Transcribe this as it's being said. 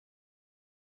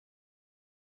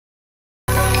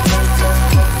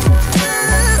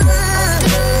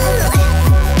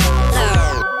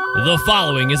The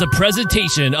following is a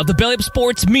presentation of the Belly Up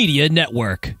Sports Media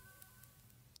Network.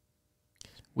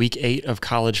 Week 8 of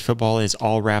college football is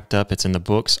all wrapped up. It's in the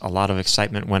books. A lot of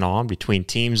excitement went on between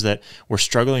teams that were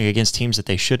struggling against teams that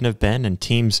they shouldn't have been, and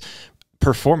teams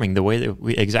performing the way that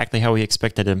exactly how we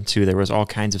expected them to. There was all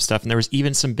kinds of stuff, and there was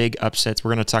even some big upsets.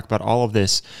 We're going to talk about all of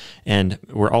this, and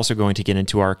we're also going to get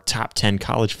into our top 10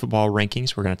 college football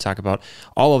rankings. We're going to talk about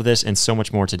all of this and so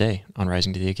much more today on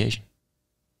Rising to the Occasion.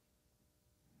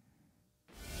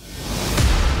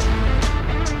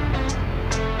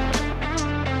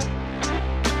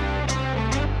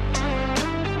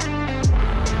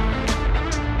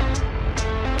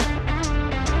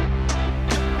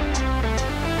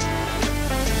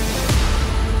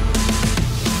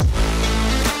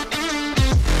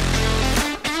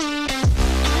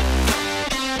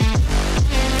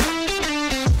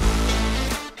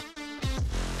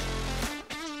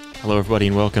 Hello, everybody,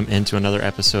 and welcome into another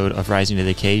episode of Rising to the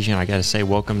Occasion. I got to say,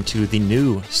 welcome to the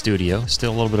new studio.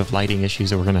 Still a little bit of lighting issues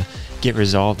that we're going to get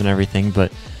resolved and everything,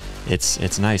 but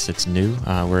it's nice. It's new.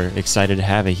 We're excited to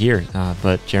have it here.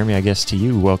 But Jeremy, I guess to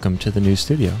you, welcome to the new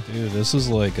studio. Dude, this is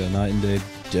like a night and day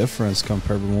difference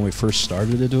compared to when we first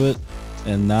started to do it,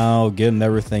 and now getting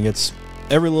everything. It's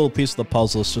every little piece of the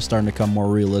puzzle is just starting to become more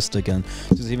realistic, and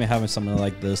just even having something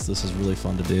like this is really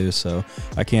fun to do. So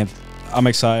I'm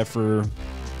excited for.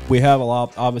 We have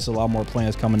obviously a lot more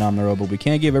plans coming down the road, but we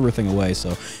can't give everything away,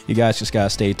 so you guys just got to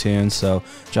stay tuned. So,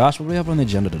 Josh, what do we have on the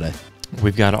agenda today?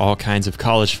 We've got all kinds of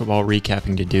college football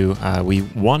recapping to do. We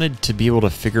wanted to be able to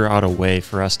figure out a way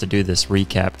for us to do this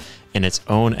recap in its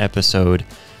own episode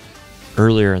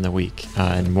earlier in the week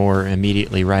and more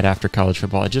immediately right after college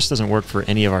football. It just doesn't work for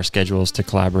any of our schedules to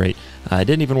collaborate. It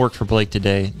didn't even work for Blake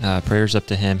today. Prayers up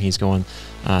to him. He's going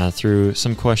through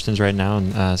some questions right now,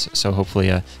 and so hopefully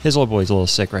his little boy's a little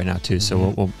sick right now too.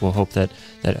 So we'll hope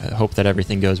that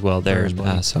everything goes well there.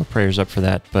 So prayers up for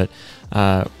that. But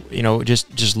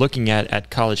just looking at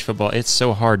college football, it's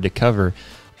so hard to cover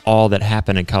all that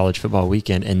happened in college football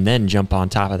weekend and then jump on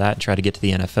top of that and try to get to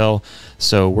the NFL.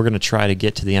 So we're going to try to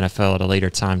get to the NFL at a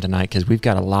later time tonight because we've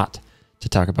got a lot to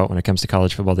talk about when it comes to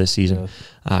college football this season,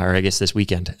 or I guess this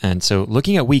weekend. And so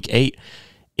looking at week 8,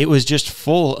 it was just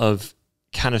full of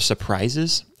kind of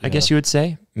surprises, I guess you would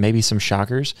say, maybe some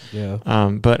shockers.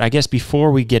 But I guess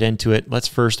before we get into it, let's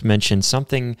first mention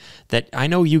something that I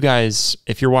know you guys,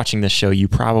 if you're watching this show, you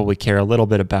probably care a little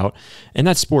bit about, and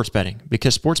that's sports betting,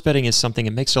 because sports betting is something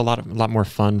that makes it a lot more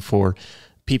fun for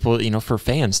people, for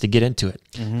fans to get into it.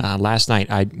 Last night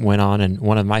I went on, and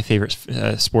one of my favorite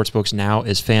sports books now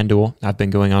is FanDuel. I've been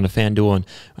going on to FanDuel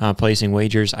and placing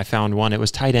wagers. I found one. It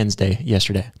was tight ends day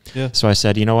yesterday. So I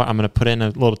said, you know what, I'm going to put in a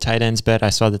little tight ends bet. I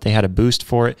saw that they had a boost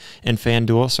for it in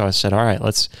FanDuel. So I said, all right,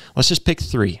 let's just pick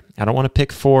 3. I don't want to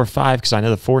pick 4 or 5 because I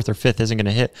know the 4th or 5th isn't going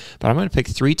to hit, but I'm going to pick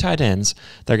 3 tight ends.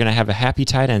 They're going to have a happy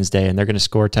tight ends day, and they're going to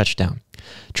score a touchdown.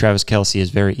 Travis Kelce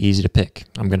is very easy to pick.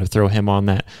 I'm going to throw him on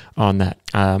that.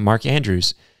 Mark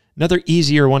Andrews, another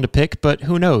easier one to pick, but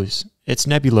who knows? It's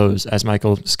nebulous, as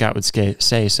Michael Scott would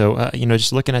say. So,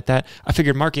 just looking at that, I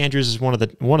figured Mark Andrews is one of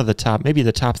the top, maybe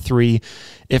the top 3,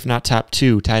 if not top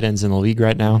 2 tight ends in the league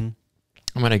right now. I'm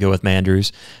going to go with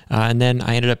Andrews. And then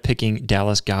I ended up picking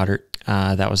Dallas Goedert.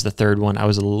 That was the 3rd one. I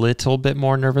was a little bit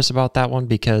more nervous about that one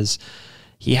because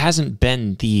he hasn't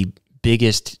been the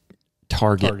biggest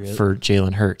target for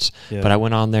Jalen Hurts. But I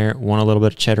went on there, won a little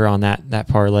bit of cheddar on that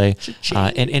parlay,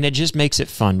 and it just makes it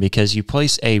fun because you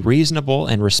place a reasonable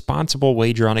and responsible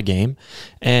wager on a game,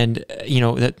 and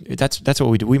that's what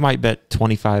we do. We might bet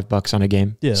 $25 on a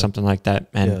game, something like that,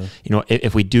 and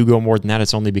if we do go more than that,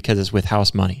 it's only because it's with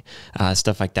house money,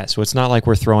 stuff like that. So it's not like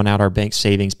we're throwing out our bank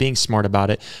savings, being smart about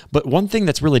it. But one thing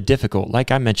that's really difficult, like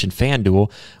I mentioned,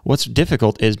 FanDuel, what's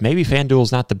difficult is maybe FanDuel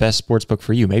is not the best sports book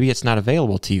for you. Maybe it's not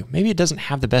available to you. Maybe it doesn't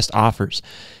have the best offers.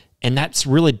 And that's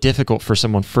really difficult for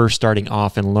someone first starting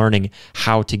off and learning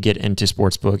how to get into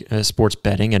sports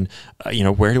betting. And,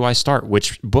 where do I start?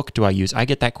 Which book do I use? I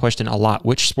get that question a lot.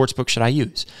 Which sports book should I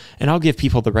use? And I'll give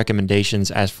people the recommendations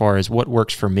as far as what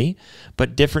works for me.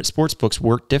 But different sports books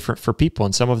work different for people,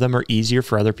 and some of them are easier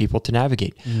for other people to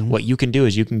navigate. What you can do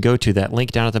is you can go to that link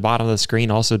down at the bottom of the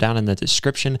screen, also down in the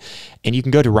description, and you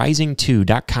can go to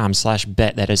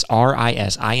rising2.com/bet. That is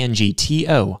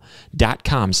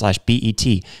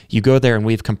risingto.com/bet. You go there, and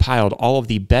we've compiled all of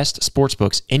the best sports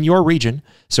books in your region.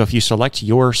 So if you select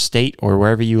your state or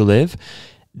wherever you live,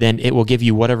 then it will give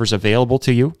you whatever's available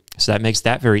to you. So that makes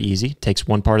that very easy. Takes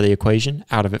one part of the equation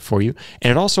out of it for you.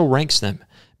 And it also ranks them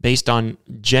based on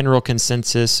general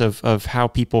consensus of how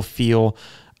people feel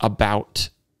about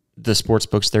the sports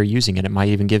books they're using, and it might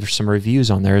even give some reviews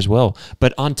on there as well.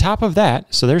 But on top of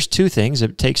that, so there's two things.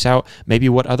 It takes out maybe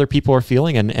what other people are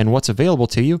feeling and what's available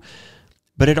to you,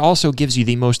 but it also gives you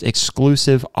the most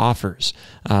exclusive offers.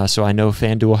 So I know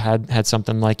FanDuel had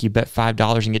something like you bet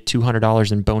 $5 and get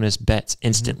 $200 in bonus bets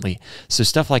instantly. So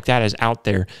stuff like that is out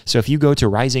there. So if you go to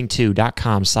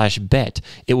rising2.com/bet,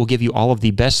 it will give you all of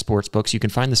the best sports books. You can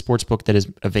find the sports book that is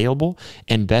available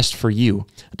and best for you,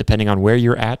 depending on where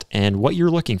you're at and what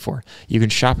you're looking for. You can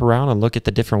shop around and look at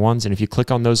the different ones. And if you click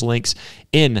on those links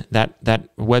in that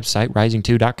website,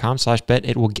 rising2.com/bet,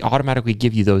 it will automatically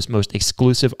give you those most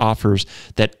exclusive offers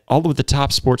that all of the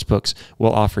top sports books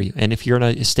will offer you. And if you're in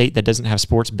a state that doesn't have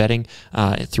sports betting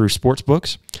through sports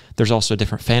books, there's also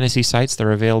different fantasy sites that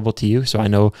are available to you. So I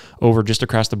know over just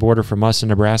across the border from us in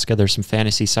Nebraska, there's some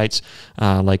fantasy sites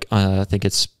like I think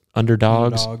it's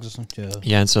Underdogs.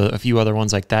 Yeah, and so a few other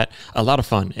ones like that. A lot of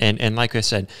fun. And like I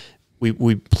said,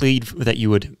 we plead that you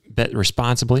would bet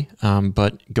responsibly,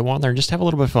 but go on there and just have a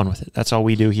little bit of fun with it. That's all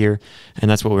we do here,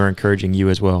 and that's what we're encouraging you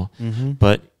as well.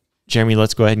 But Jeremy,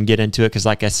 let's go ahead and get into it because,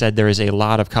 like I said, there is a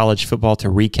lot of college football to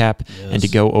recap and to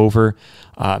go over.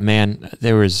 Man,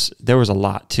 there was a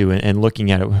lot too, and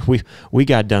looking at it, we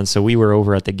got done. So we were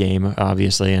over at the game,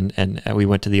 obviously, and we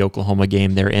went to the Oklahoma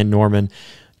game there in Norman.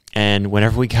 And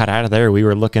whenever we got out of there, we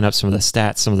were looking up some of the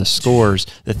stats, some of the scores,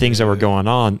 the things that were going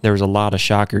on. There was a lot of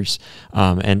shockers,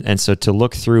 and so to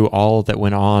look through all that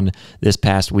went on this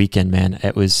past weekend, man,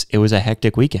 it was a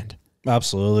hectic weekend.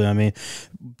 Absolutely. I mean,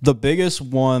 the biggest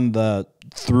one that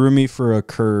threw me for a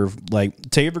curve, like,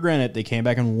 take it for granted they came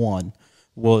back and won,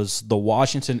 was the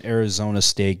Washington-Arizona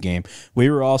State game.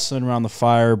 We were all sitting around the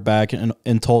fire back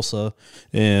in Tulsa,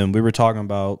 and we were talking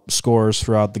about scores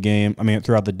throughout the game,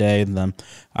 throughout the day, and then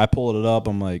I pulled it up.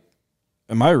 I'm like,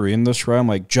 am I reading this right? I'm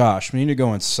like, Josh, we need to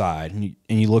go inside. And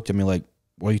you looked at me like,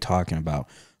 what are you talking about?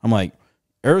 I'm like,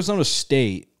 Arizona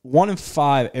State,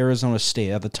 1-5 Arizona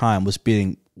State at the time was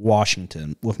beating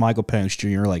Washington with Michael Penix Jr.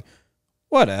 You're like,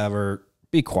 whatever,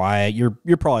 be quiet.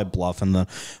 You're probably bluffing. Then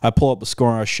I pull up the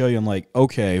score and I show you. I'm like,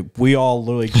 okay, we all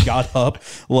literally got up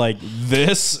like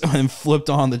this and flipped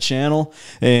on the channel,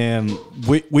 and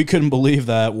we couldn't believe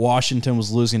that Washington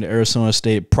was losing to Arizona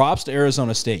State. Props to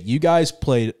Arizona State. You guys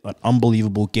played an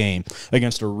unbelievable game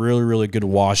against a really, really good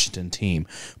Washington team.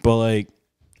 But like,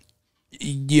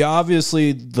 yeah,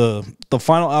 obviously the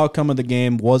final outcome of the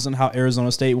game wasn't how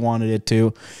Arizona State wanted it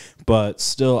to, but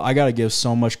still, I got to give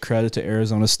so much credit to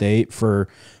Arizona State for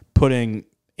putting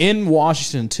in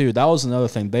Washington too. That was another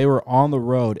thing. They were on the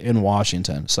road in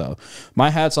Washington. So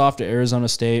my hat's off to Arizona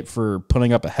State for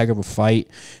putting up a heck of a fight.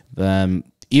 Then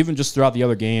even just throughout the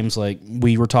other games, like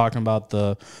we were talking about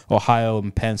the Ohio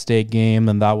and Penn State game,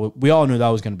 and we all knew that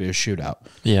was going to be a shootout.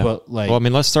 Yeah. But like, well, I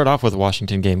mean, let's start off with the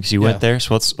Washington game because you went there.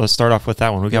 So let's start off with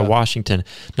that one. We got Washington,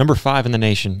 number 5 in the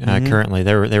nation currently.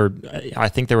 They were I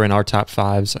think they were in our top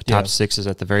 5s, top 6s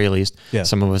at the very least. Yeah.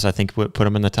 Some of us I think would put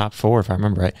them in the top 4 if I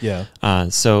remember right. Yeah.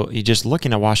 So you just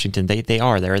looking at Washington, they're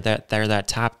that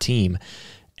top team.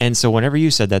 And so whenever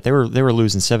you said that, they were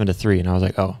losing 7-3, and I was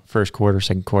like, oh, first quarter,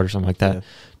 second quarter, something like that. Yeah.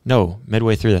 No,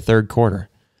 midway through the third quarter.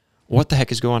 What the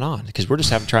heck is going on? Because we're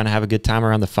just trying to have a good time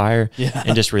around the fire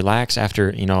and just relax after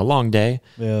a long day.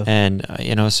 Yeah. And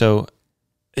so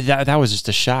that was just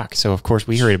a shock. So of course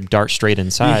we heard him dart straight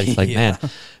inside. Like man,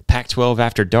 Pac-12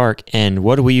 after dark. And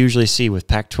what do we usually see with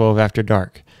Pac-12 after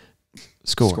dark?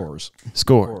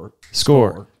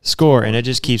 Score, and it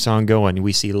just keeps on going.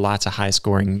 We see lots of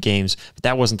high-scoring games, but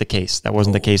that wasn't the case. That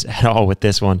wasn't the case at all with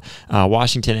this one.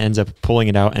 Washington ends up pulling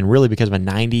it out, and really because of a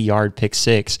 90-yard pick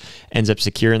six, ends up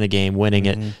securing the game, winning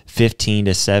it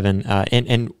 15-7.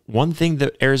 And one thing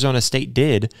that Arizona State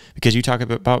did, because you talk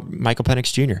about Michael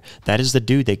Penix Jr., that is the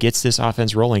dude that gets this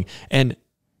offense rolling. And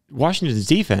Washington's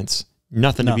defense,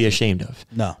 nothing to be ashamed of.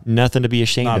 Nothing to be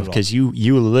ashamed of, because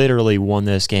you literally won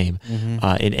this game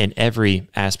in every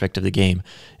aspect of the game.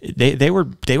 They were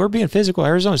being physical.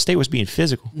 Arizona State was being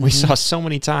physical. We saw so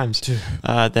many times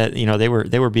that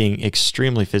they were being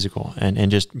extremely physical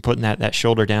and just putting that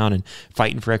shoulder down and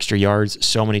fighting for extra yards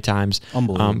so many times.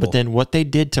 Unbelievable. But then what they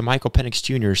did to Michael Penix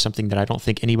Jr. is something that I don't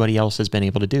think anybody else has been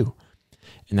able to do.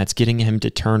 And that's getting him to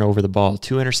turn over the ball.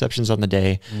 2 interceptions on the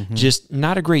day. Just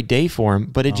not a great day for him,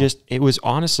 but it was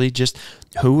honestly just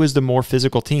who was the more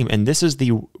physical team. And this is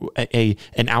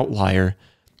an outlier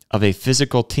of a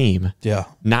physical team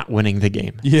not winning the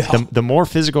game. The more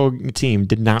physical team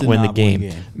did not win the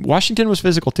game. Washington was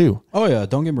physical too. Oh, yeah,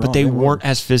 don't get me wrong. But they weren't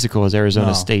as physical as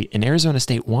Arizona State, and Arizona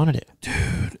State wanted it.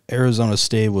 Dude, Arizona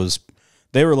State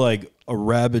they were like a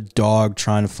rabid dog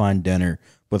trying to find dinner.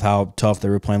 with how tough they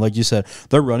were playing. Like you said,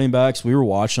 their running backs, we were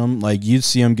watching them. Like, you'd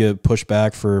see them get pushed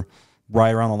back for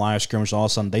right around the line of scrimmage. All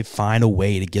of a sudden, they find a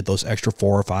way to get those extra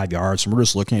 4 or 5 yards. And we're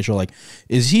just looking at each other like,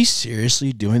 is he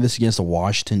seriously doing this against the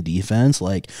Washington defense?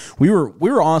 Like, we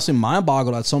were honestly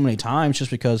mind-boggled at so many times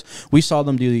just because we saw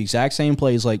them do the exact same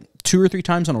plays like 2 or 3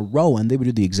 times in a row, and they would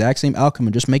do the exact same outcome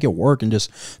and just make it work and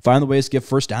just find the ways to get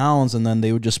first downs, and then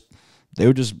they would just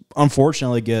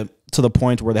unfortunately get to the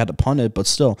point where they had to punt it. But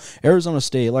still, Arizona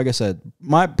State, like I said,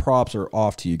 my props are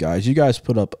off to you guys. You guys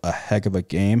put up a heck of a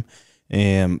game.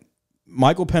 And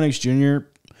Michael Penix Jr.,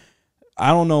 I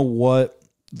don't know what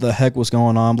the heck was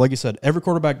going on. Like I said, every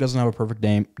quarterback doesn't have a perfect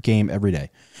game every day.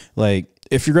 Like,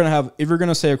 if you're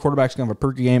gonna say a quarterback's gonna have a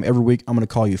perfect game every week, I'm gonna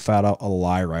call you fat out a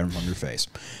lie right in front of your face.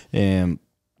 And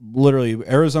literally,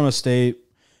 Arizona State,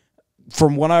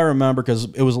 from what I remember, because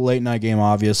it was a late night game,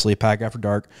 obviously, pack after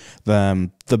dark,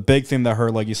 then the big thing that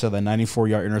hurt, like you said, that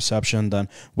 94-yard interception, then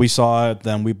we saw it,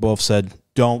 then we both said,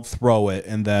 don't throw it.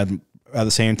 And then at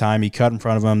the same time, he cut in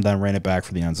front of him, then ran it back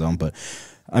for the end zone. But,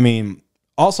 I mean,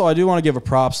 also, I do want to give a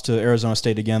props to Arizona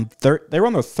State again. They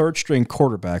run their third-string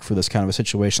quarterback for this kind of a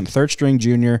situation. Third-string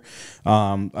junior.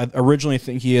 I originally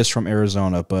think he is from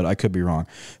Arizona, but I could be wrong.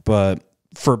 But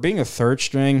for being a third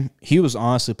string, he was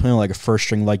honestly playing like a first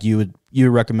string, like you would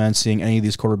recommend seeing any of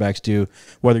these quarterbacks do,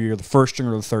 whether you're the first string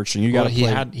or the third string. You got to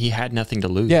play. He had nothing to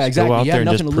lose. Yeah, exactly. Go out he there had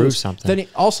and nothing just to prove lose. something. Then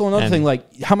also another thing,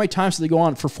 like how many times did they go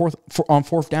on on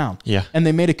fourth down? Yeah, and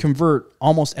they made it convert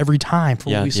almost every time.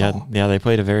 From what we saw. Yeah. They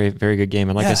played a very, very good game,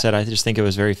 and like I said, I just think it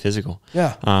was very physical.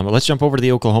 Yeah. Let's jump over to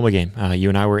the Oklahoma game. You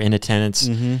and I were in attendance.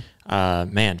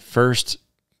 Mm-hmm.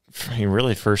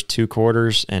 First 2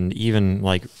 quarters, and even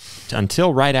like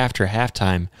until right after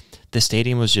halftime, the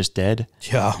stadium was just dead.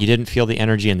 Yeah. You didn't feel the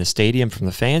energy in the stadium from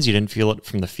the fans. You didn't feel it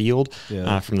from the field,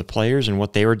 from the players and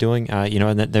what they were doing.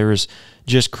 And that there was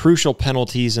just crucial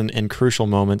penalties and crucial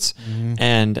moments. Mm-hmm.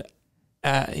 And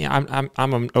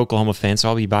I'm an Oklahoma fan, so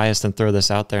I'll be biased and throw this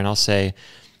out there, and I'll say,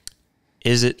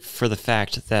 is it for the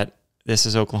fact that this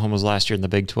is Oklahoma's last year in the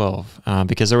Big 12,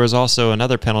 because there was also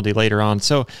another penalty later on.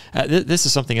 So this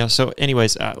is something else. So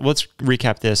anyways, let's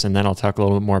recap this, and then I'll talk a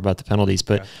little bit more about the penalties.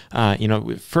 But,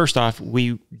 first off,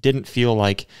 we didn't feel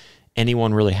like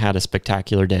anyone really had a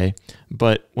spectacular day.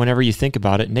 But whenever you think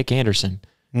about it, Nick Anderson,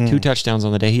 2 touchdowns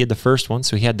on the day. He had the first one,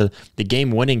 so he had the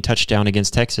game-winning touchdown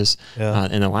against Texas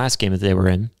in the last game that they were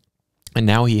in. And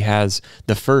now he has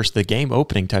the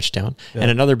game-opening touchdown,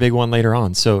 and another big one later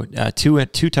on. So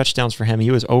two touchdowns for him.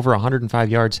 He was over 105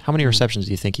 yards. How many receptions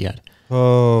do you think he had? He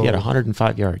had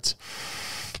 105 yards.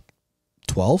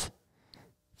 12?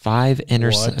 5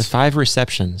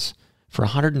 receptions for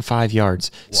 105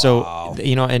 yards. Wow. So,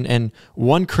 and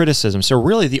one criticism. So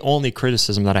really the only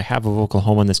criticism that I have of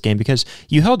Oklahoma in this game, because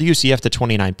you held UCF to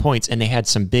 29 points and they had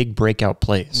some big breakout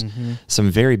plays,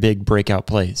 some very big breakout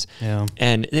plays. Yeah.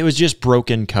 And it was just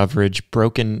broken coverage,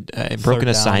 broken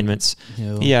assignments.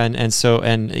 Yeah. And so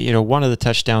one of the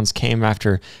touchdowns came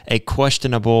after a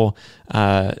questionable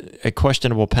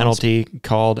penalty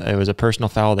called. It was a personal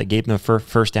foul that gave them the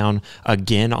first down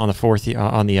again on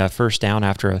the first down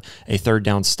after a third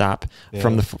down stop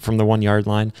from the 1 yard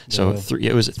line. So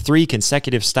it was 3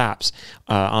 consecutive stops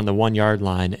on the 1 yard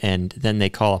line, and then they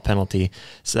call a penalty.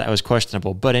 So that was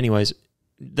questionable. But anyways,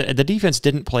 the defense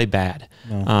didn't play bad.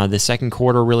 No. The second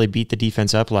quarter really beat the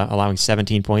defense up, allowing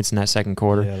 17 points in that second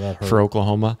quarter for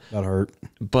Oklahoma. That hurt.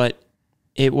 But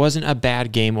it wasn't a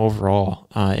bad game overall.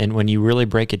 And when you really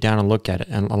break it down and look at it,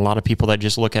 and a lot of people that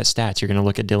just look at stats, you're going to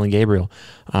look at Dylan Gabriel.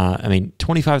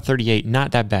 25-38,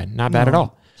 not that bad. Not bad at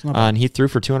all. And he threw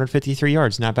for 253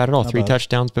 yards. Not bad at all. 3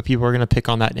 touchdowns, but people are going to pick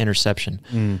on that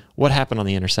interception. What happened on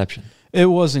the interception? It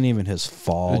wasn't even his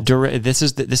fault. This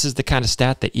is the kind of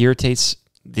stat that irritates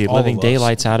the living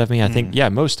daylights out of me. I think,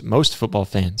 most football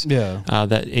fans. Yeah.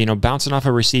 That, bouncing off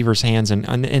a receiver's hands, and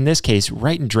in this case,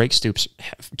 right in Drake Stoops'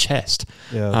 chest.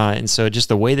 Yeah. And so just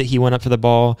the way that he went up for the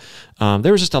ball,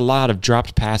 there was just a lot of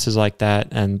dropped passes like that.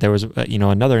 And there was,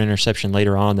 another interception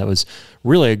later on that was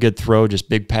really a good throw, just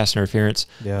big pass interference.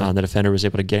 Yeah. The defender was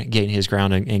able to gain his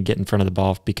ground and get in front of the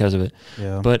ball because of it.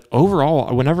 Yeah. But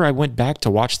overall, whenever I went back to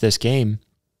watch this game,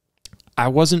 I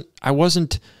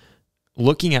wasn't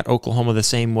looking at Oklahoma the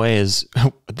same way as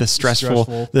the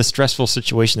stressful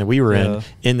situation that we were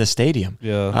in the stadium.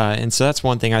 Yeah. And so that's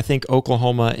one thing. I think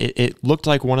Oklahoma, it looked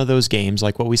like one of those games,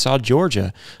 like what we saw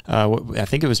Georgia. I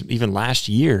think it was even last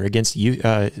year against it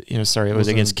was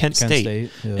against Kent State.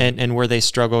 Yeah. And where they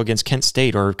struggle against Kent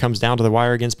State, or it comes down to the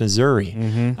wire against Missouri.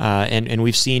 And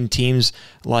we've seen teams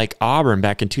like Auburn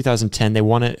back in 2010. They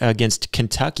won it against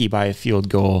Kentucky by a field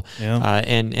goal. Yeah.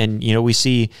 And we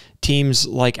see teams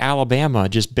like Alabama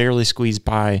just barely squeezed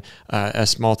by a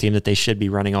small team that they should be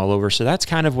running all over. So that's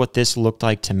kind of what this looked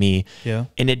like to me. Yeah.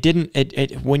 And it didn't.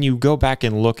 It when you go back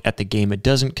and look at the game, it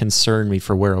doesn't concern me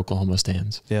for where Oklahoma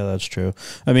stands. Yeah, that's true.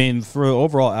 I mean, for the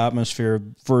overall atmosphere,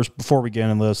 first before we get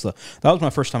into this, that was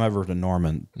my first time ever to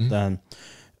Norman. Then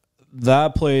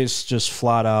that place just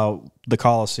flat out, the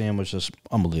Coliseum was just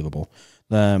unbelievable.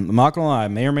 Then I'm not gonna lie, I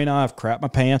may or may not have crapped my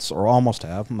pants, or almost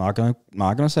have. I'm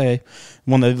not gonna say.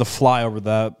 When they did the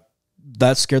flyover,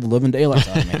 that scared the living daylights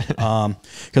out of me.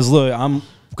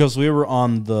 Because we were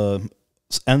on the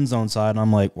end zone side, and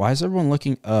I'm like, why is everyone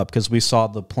looking up? Because we saw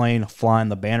the plane flying,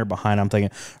 the banner behind. I'm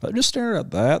thinking, they're just staring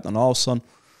at that. And all of a sudden,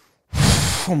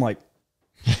 I'm like,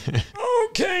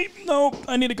 okay, no,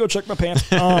 I need to go check my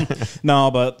pants. No,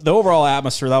 but the overall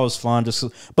atmosphere, that was fun.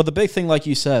 But the big thing, like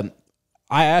you said,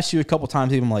 I asked you a couple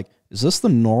times, even like, is this the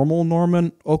normal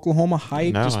Norman, Oklahoma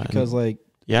hype? No, just because, like,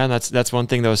 yeah, and that's one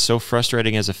thing that was so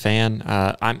frustrating as a fan.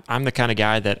 I'm the kind of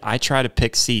guy that I try to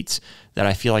pick seats that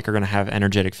I feel like are going to have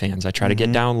energetic fans. I try to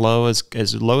get down low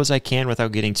as low as I can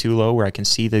without getting too low, where I can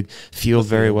see the field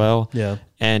very well. Yeah.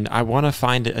 And I want to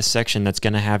find a section that's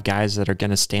going to have guys that are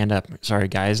going to stand up. Sorry,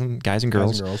 guys and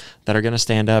girls that are going to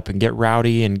stand up and get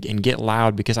rowdy and get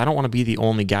loud, because I don't want to be the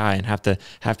only guy and have to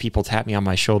have people tap me on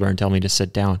my shoulder and tell me to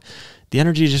sit down. The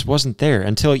energy just wasn't there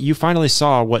until you finally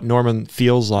saw what Norman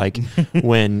feels like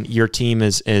when your team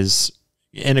is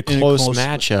in a close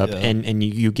matchup, and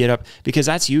you get up, because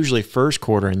that's usually first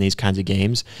quarter in these kinds of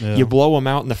games. Yeah. You blow them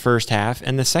out in the first half,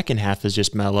 and the second half is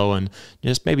just mellow and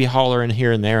just maybe hollering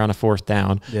here and there on a fourth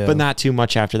down, but not too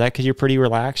much after that, because you're pretty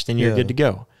relaxed and you're good to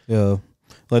go. Yeah.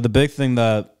 Like the big thing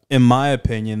that, in my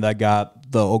opinion, that got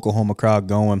the Oklahoma crowd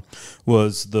going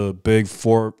was the big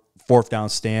fourth down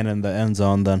stand in the end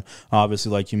zone. Then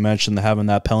obviously, like you mentioned, having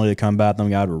that penalty to come back, then we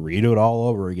got to redo it all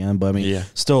over again. But I mean,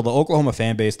 still, the Oklahoma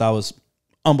fan base, that was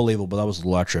unbelievable. That was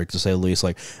electric, to say the least.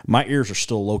 Like, my ears are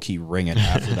still low-key ringing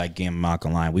after that game. I'm not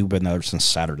gonna lie, we've been there since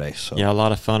Saturday. So yeah, a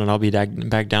lot of fun, and I'll be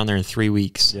back down there in 3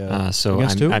 weeks. So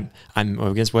I'm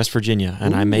against West Virginia,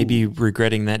 and I may be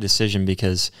regretting that decision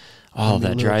because all of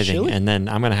that driving, chilly? And then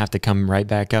I'm going to have to come right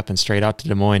back up and straight out to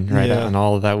Des Moines out on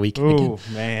all of that weekend again.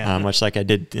 Man. Much like I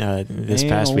did this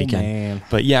past weekend. Man.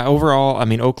 But yeah, overall, I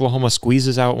mean, Oklahoma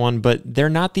squeezes out one, but they're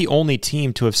not the only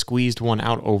team to have squeezed one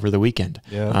out over the weekend.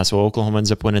 Yeah. So Oklahoma ends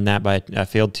up winning that by a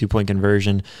failed 2-point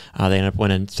conversion. They end up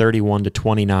winning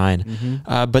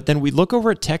 31-29. But then we look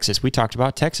over at Texas. We talked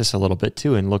about Texas a little bit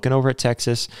too, and looking over at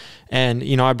Texas, and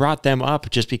I brought them up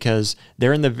just because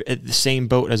they're in the same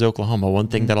boat as Oklahoma. One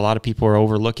thing that a lot of people are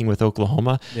overlooking with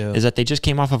Oklahoma is that they just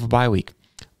came off of a bye week.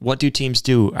 What do teams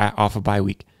do off a bye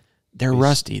week? They're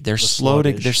rusty. They're slow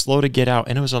to get out,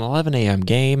 and it was an 11 a.m.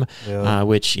 game,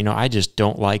 which I just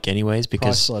don't like anyways,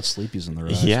 because still have sleepies in the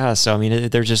rest. Yeah, so I mean,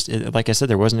 they're just, like I said,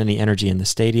 there wasn't any energy in the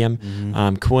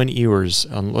stadium. Quinn Ewers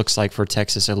looks like, for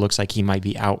Texas, it looks like he might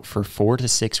be out for 4 to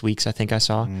 6 weeks. I think I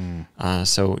saw.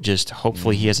 So just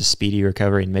hopefully he has a speedy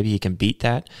recovery and maybe he can beat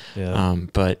that.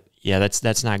 But yeah,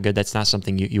 that's not good. That's not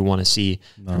something you want to see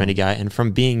from any guy. And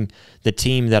from being the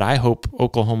team that I hope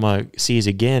Oklahoma sees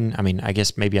again, I mean, I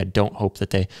guess maybe I don't hope that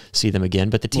they see them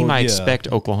again, but the team I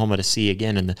expect Oklahoma to see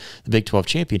again in the Big 12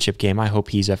 championship game, I hope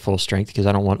he's at full strength, because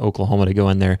I don't want Oklahoma to go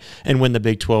in there and win the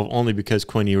Big 12 only because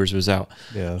Quinn Ewers was out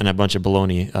and a bunch of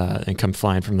baloney and come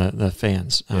flying from the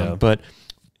fans. But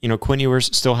Quinn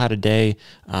Ewers still had a day,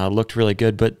 looked really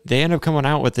good, but they ended up coming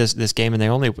out with this game, and they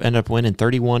only ended up winning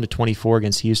 31-24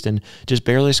 against Houston, just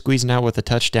barely squeezing out with a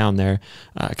touchdown there,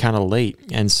 kind of late.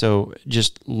 And so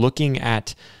just looking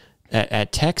at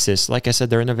Texas, like I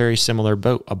said, they're in a very similar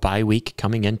boat, a bye week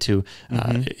coming into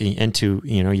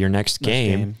your next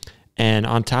game. And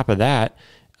on top of that,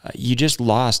 you just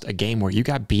lost a game where you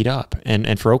got beat up,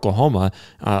 and for Oklahoma,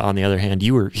 on the other hand,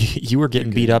 you were getting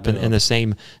beat up in the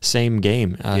same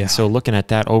game. And so looking at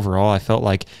that overall, I felt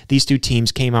like these two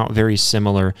teams came out very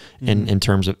similar in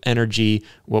terms of energy,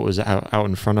 what was out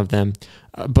in front of them.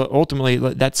 But ultimately,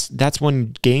 that's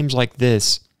when games like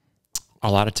this,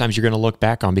 a lot of times you're going to look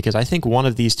back on, because I think one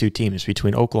of these two teams,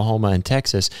 between Oklahoma and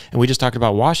Texas, and we just talked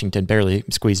about Washington barely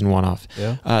squeezing one off.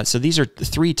 So these are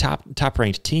 3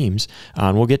 top-ranked teams,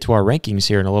 and we'll get to our rankings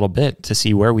here in a little bit to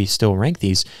see where we still rank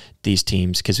these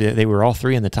teams, because they were all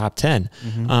 3 in the top 10.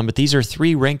 But these are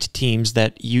 3 ranked teams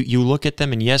that you look at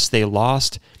them, and yes, they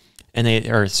lost, and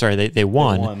they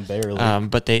won barely.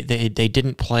 But they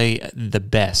didn't play the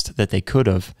best that they could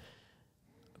have.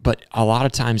 But a lot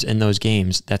of times in those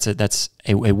games, that's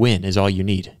a win is all you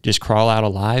need. Just crawl out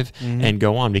alive and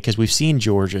go on, because we've seen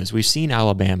Georgia's, we've seen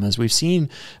Alabama's, we've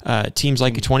seen teams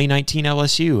like 2019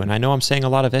 LSU, and I know I'm saying a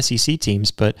lot of SEC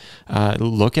teams, but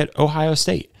look at Ohio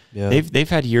State. Yeah. They've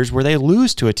had years where they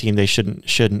lose to a team they shouldn't,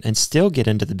 and still get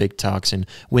into the big talks and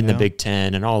win the Big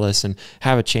Ten and all this and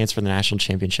have a chance for the national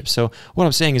championship. So what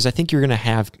I'm saying is I think you're going to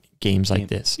have games like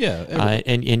this.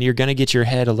 And you're going to get your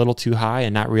head a little too high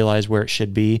and not realize where it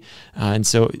should be. And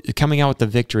so coming out with the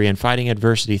victory and fighting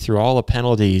adversity through all the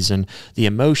penalties and the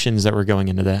emotions that were going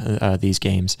into these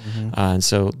games. And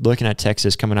so looking at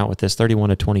Texas coming out with this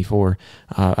 31-24,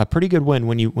 a pretty good win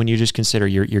when you just consider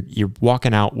you're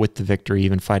walking out with the victory,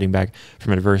 even fighting back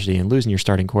from adversity and losing your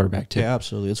starting quarterback too. Yeah,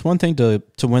 absolutely. It's one thing to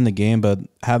win the game, but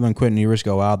having Quentin Ewers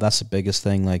go out, that's the biggest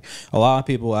thing. Like a lot of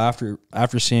people after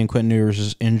seeing Quentin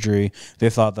Ewers' injury, they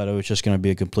thought that it was just going to be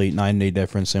a complete 9-day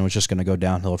difference and it was just going to go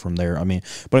downhill from there.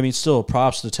 But still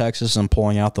props to Texas and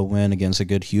pulling out the win against a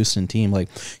good Houston team. Like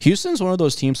Houston's one of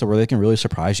those teams where they can really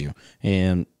surprise you.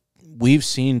 And we've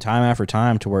seen time after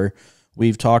time to where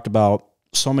we've talked about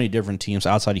so many different teams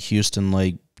outside of Houston.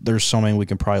 Like there's so many we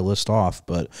can probably list off,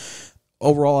 but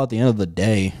overall at the end of the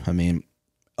day,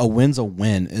 a win's a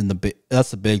win, and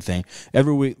that's the big thing.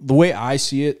 Every week, the way I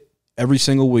see it, every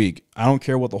single week, I don't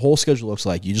care what the whole schedule looks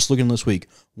like. You just look in this week,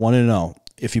 1-0.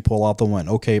 If you pull out the win,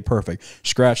 okay, perfect.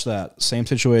 Scratch that. Same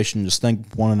situation. Just think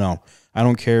 1-0. I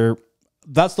don't care.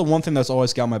 That's the one thing that's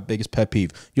always got my biggest pet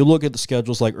peeve. You look at the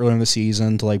schedules like earlier in the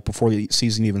season to like before the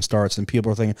season even starts, and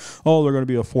people are thinking, oh, they're going to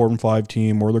be a 4-5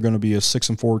 team, or they're going to be a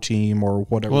 6-4 team, or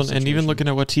whatever. Well, and even looking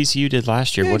at what TCU did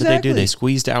last year, what did they do? They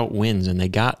squeezed out wins, and they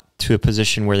got to a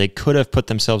position where they could have put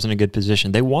themselves in a good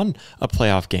position. They won a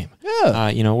playoff game.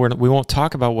 Yeah. We won't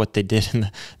talk about what they did in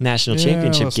the national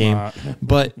championship game,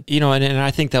 but and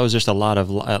I think that was just a lot of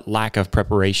lack of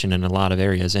preparation in a lot of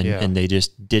areas, and they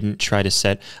just didn't try to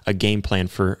set a game plan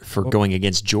for going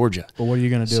against Georgia. But what are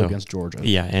you going to do against Georgia?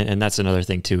 Yeah, and that's another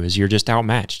thing too, is you're just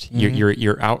outmatched.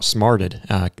 You're outsmarted,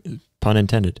 pun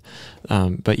intended.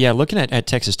 But yeah, looking at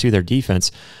Texas too, their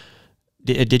defense.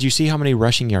 Did you see how many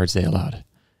rushing yards they allowed?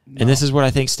 No. And this is what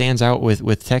I think stands out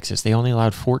with Texas. They only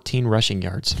allowed 14 rushing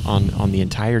yards on the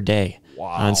entire day.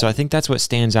 Wow. And so I think that's what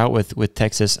stands out with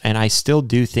Texas. And I still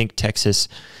do think Texas,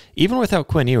 even without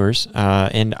Quinn Ewers,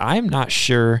 and I'm not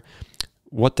sure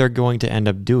what they're going to end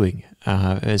up doing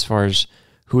as far as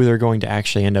who they're going to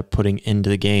actually end up putting into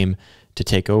the game to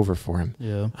take over for him.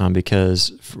 Yeah.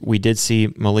 Because we did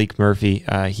see Malik Murphy.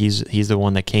 He's the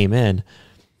one that came in.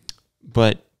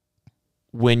 But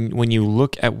when you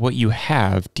look at what you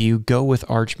have, do you go with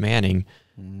Arch Manning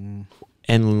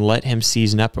and let him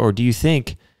season up, or do you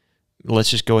think let's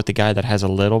just go with the guy that has a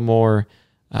little more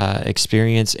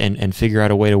experience and figure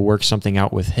out a way to work something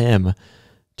out with him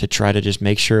to try to just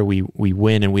make sure we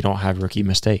win and we don't have rookie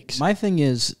mistakes? My thing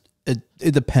is,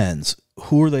 it depends.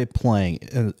 Who are they playing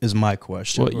is my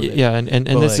question. Well, yeah, and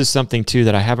this is something too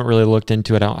that I haven't really looked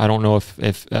into it. I don't know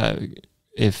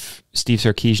if Steve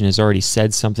Sarkisian has already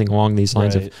said something along these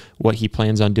lines of what he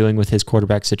plans on doing with his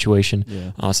quarterback situation.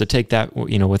 Yeah. So take that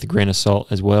with a grain of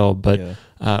salt as well. But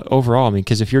overall,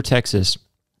 because if you're Texas,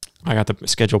 I got the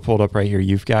schedule pulled up right here.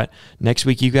 You've got next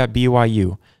week. You got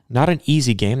BYU. Not an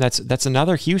easy game. That's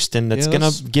another Houston that's going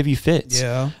to give you fits.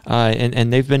 Yeah.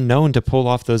 And they've been known to pull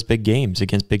off those big games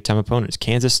against big-time opponents.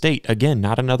 Kansas State, again,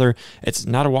 it's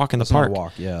not a walk in the park. Not a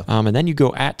walk, yeah. And then you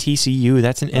go at TCU.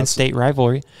 That's an in-state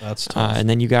rivalry. That's tough. And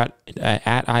then you got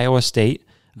at Iowa State.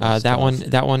 That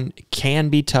one can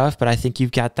be tough, but I think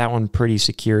you've got that one pretty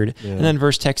secured. Yeah. And then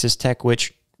versus Texas Tech,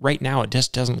 which right now, it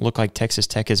just doesn't look like Texas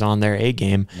Tech is on their A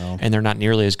game, and they're not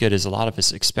nearly as good as a lot of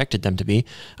us expected them to be,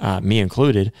 me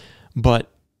included.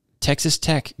 But Texas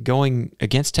Tech going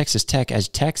against Texas Tech as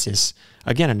Texas,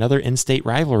 again, another in-state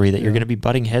rivalry that you're going to be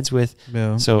butting heads with.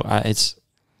 Yeah. So I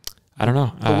don't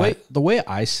know. The way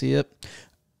I see it,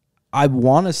 I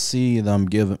want to see them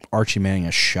give Archie Manning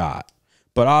a shot.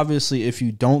 But obviously, if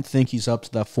you don't think he's up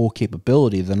to that full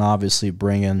capability, then obviously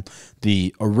bring in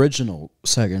the original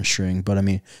second string. But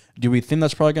do we think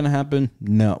that's probably going to happen?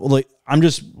 No. Like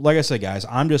I said, guys,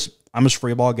 I'm just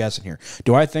free ball guessing here.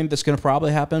 Do I think that's going to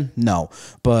probably happen? No.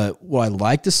 But would I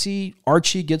like to see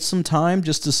Archie get some time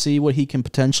just to see what he can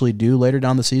potentially do later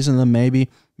down the season, and then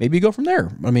maybe go from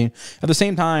there? At the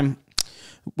same time,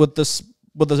 with this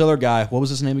other guy, what was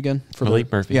his name again?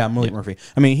 Malik Murphy. Yeah, Malik Murphy.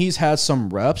 He's had some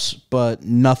reps, but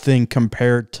nothing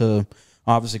compared to,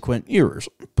 obviously, Quentin Ewers.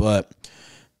 But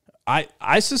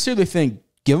I sincerely think,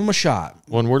 give him a shot.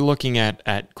 When we're looking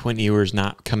at Quentin Ewers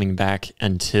not coming back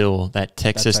until that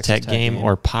Texas Tech game,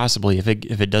 or possibly, if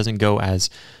it doesn't go as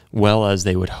well as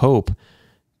they would hope,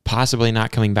 possibly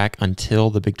not coming back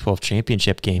until the Big 12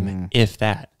 championship game, if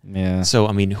that. Yeah. So,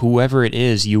 whoever it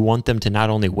is, you want them to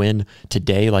not only win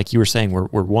today, like you were saying, we're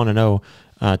 1-0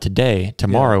 today.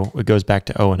 Tomorrow it goes back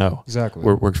to 0-0. Exactly.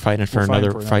 We're fighting for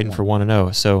fighting for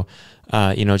 1-0.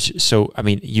 So, I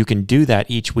mean, you can do that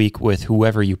each week with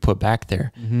whoever you put back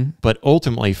there. But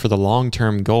ultimately, for the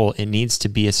long-term goal, it needs to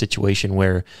be a situation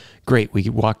where, great, we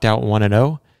walked out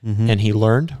 1-0, and he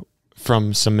learned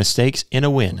from some mistakes in a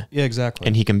win. Yeah, exactly.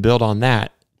 And he can build on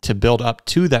that to build up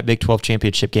to that Big 12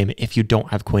 championship game if you don't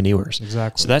have Quinn Ewers.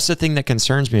 Exactly. So that's the thing that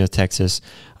concerns me with Texas.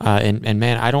 And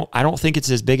man, I don't think it's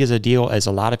as big as a deal as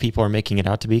a lot of people are making it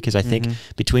out to be, because I think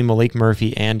between Malik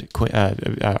Murphy and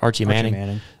Archie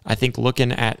Manning, I think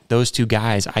looking at those two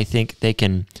guys, I think they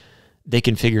can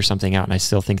figure something out, and I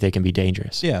still think they can be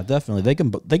dangerous. Yeah, definitely.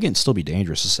 They can still be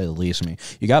dangerous, to say the least. I mean,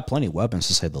 you got plenty of weapons,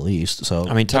 to say the least. So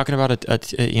I mean, talking about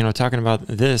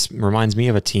this reminds me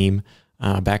of a team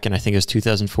back in, I think it was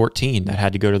 2014, that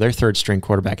had to go to their third string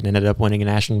quarterback and ended up winning a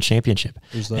national championship.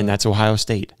 And that's Ohio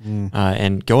State.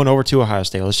 And going over to Ohio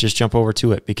State, let's just jump over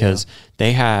to it, because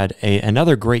they had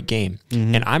another great game.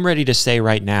 And I'm ready to say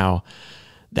right now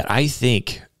that I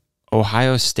think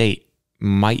Ohio State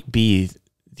might be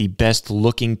the best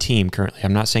looking team currently.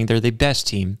 I'm not saying they're the best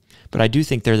team, but I do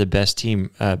think they're the best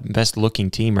team, best looking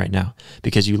team right now,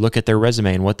 because you look at their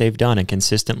resume and what they've done and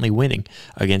consistently winning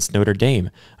against Notre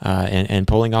Dame and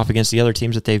pulling off against the other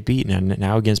teams that they've beaten, and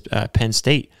now against Penn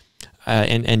State.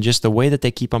 And just the way that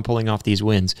they keep on pulling off these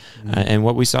wins, and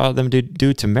what we saw them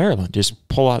do to Maryland, just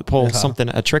pull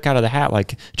a trick out of the hat,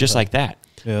 like that.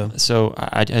 Yeah. So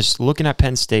I just looking at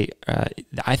Penn State,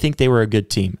 I think they were a good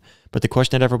team. But the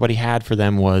question that everybody had for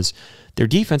them was their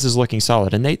defense is looking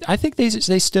solid, and I think they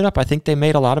stood up. I think they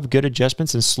made a lot of good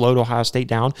adjustments and slowed Ohio State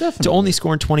down to only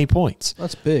scoring 20 points.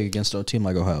 That's big against a team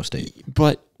like Ohio State.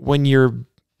 But when your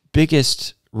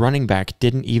biggest running back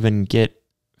didn't even get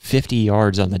 50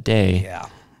 yards on the day,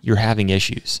 you're having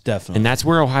issues. Definitely. And that's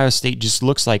where Ohio State just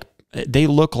looks like they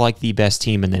look like the best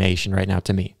team in the nation right now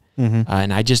to me.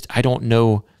 And I don't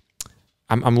know.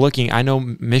 I'm looking. I know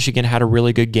Michigan had a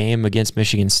really good game against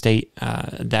Michigan State.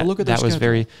 That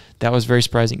was very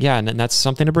surprising. Yeah, and that's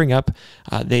something to bring up.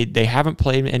 They haven't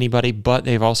played anybody, but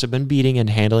they've also been beating and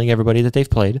handling everybody that they've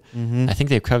played. I think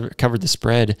they've covered the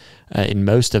spread in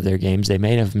most of their games. They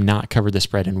may have not covered the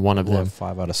spread in one of them.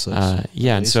 5 out of 6.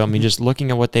 And so I mean, just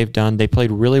looking at what they've done, they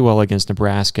played really well against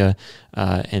Nebraska,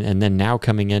 and then now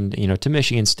coming in, to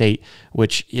Michigan State,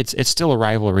 which it's still a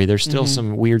rivalry. There's still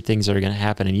some weird things that are going to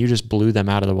happen, and you just blew them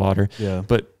out of the water. Yeah.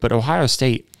 But Ohio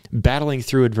State battling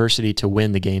through adversity to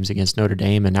win the games against Notre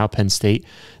Dame and now Penn State,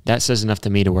 that says enough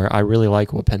to me to where I really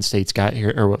like what Penn State's got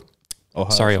here, or what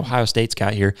Ohio State's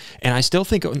got here. And I still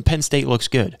think Penn State looks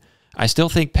good. I still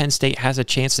think Penn State has a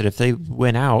chance that if they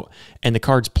win out and the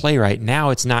cards play right, now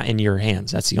it's not in your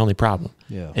hands. That's the only problem.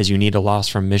 Yeah. Is you need a loss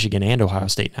from Michigan and Ohio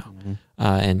State now.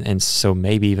 And so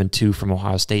maybe even 2 from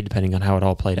Ohio State, depending on how it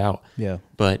all played out. Yeah.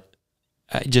 But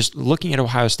just looking at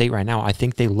Ohio State right now, I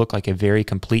think they look like a very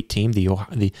complete team.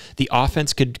 The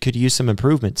offense could use some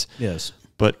improvements. Yes.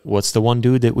 But what's the one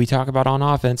dude that we talk about on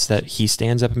offense that he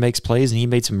stands up and makes plays, and he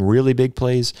made some really big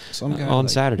plays on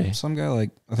Saturday? Some guy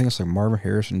I think it's like Marvin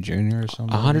Harrison Jr. or something.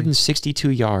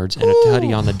 162 yards and a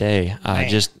tutty on the day.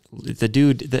 Just the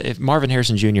dude, Marvin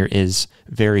Harrison Jr. is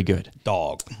very good.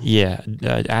 Dog. Yeah,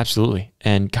 absolutely.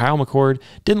 And Kyle McCord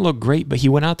didn't look great, but he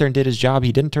went out there and did his job.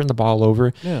 He didn't turn the ball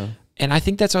over. Yeah. And I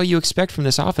think that's all you expect from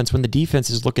this offense when the defense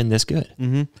is looking this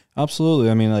good. Absolutely.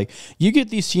 I mean, you get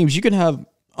these teams, you can have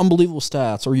unbelievable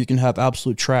stats or you can have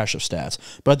absolute trash of stats.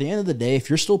 But at the end of the day, if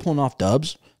you're still pulling off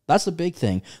dubs, that's the big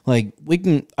thing. I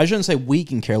shouldn't say we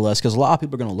can care less, because a lot of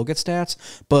people are going to look at stats.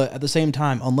 But at the same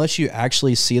time, unless you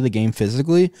actually see the game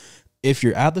physically, if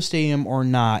you're at the stadium or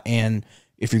not, and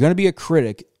if you're going to be a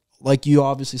critic, like you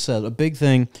obviously said, a big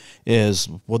thing is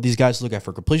what these guys look at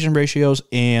for completion ratios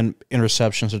and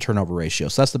interceptions to turnover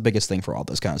ratios. That's the biggest thing for all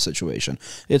this kind of situation.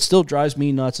 It still drives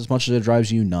me nuts as much as it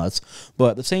drives you nuts.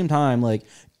 But at the same time,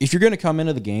 if you're going to come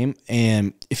into the game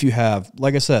and if you have,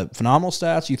 like I said, phenomenal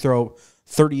stats, you throw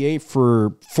 38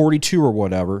 for 42 or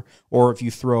whatever, or if you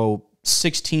throw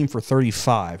 16 for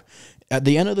 35, at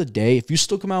the end of the day, if you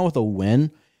still come out with a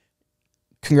win,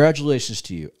 congratulations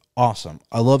to you. Awesome.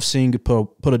 I love seeing you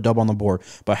put a dub on the board.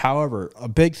 But however, a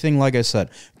big thing, like I said,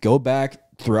 go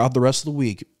back throughout the rest of the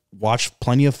week, watch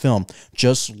plenty of film,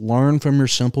 just learn from your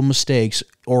simple mistakes,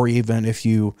 or even if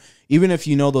you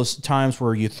know those times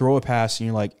where you throw a pass and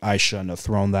you're like, I shouldn't have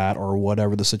thrown that, or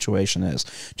whatever the situation is.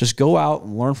 Just go out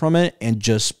and learn from it and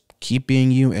just keep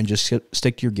being you and just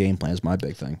stick to your game plan is my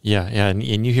big thing. Yeah, and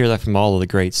you hear that from all of the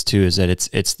greats too, is that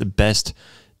it's the best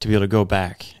to be able to go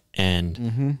back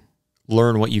and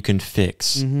learn what you can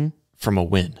fix from a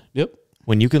win. Yep.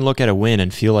 When you can look at a win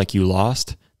and feel like you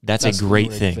lost, That's a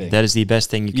great thing. That is the best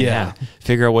thing you can have.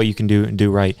 Figure out what you can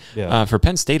do right. Yeah. For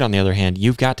Penn State, on the other hand,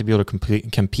 you've got to be able to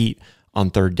compete on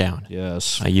third down.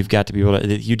 Yes. You've got to be able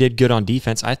to. You did good on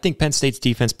defense. I think Penn State's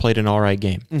defense played an all right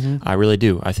game. I really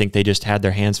do. I think they just had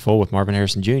their hands full with Marvin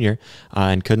Harrison Jr.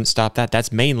 And couldn't stop that.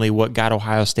 That's mainly what got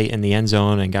Ohio State in the end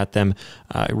zone and got them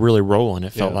really rolling.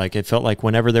 It felt like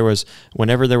whenever there was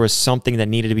something that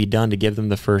needed to be done to give them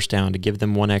the first down, to give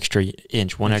them one extra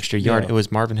inch, one extra yard, it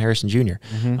was Marvin Harrison Jr.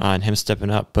 And him stepping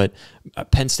up. But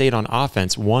Penn State on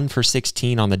offense, 1 for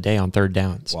 16 on the day on third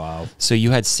downs. Wow. So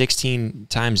you had 16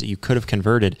 times that you could have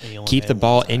converted, keep the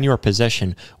ball in your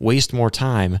possession, waste more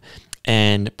time,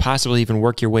 and possibly even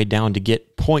work your way down to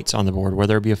get points on the board,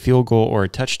 whether it be a field goal or a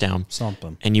touchdown.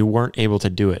 Something. And you weren't able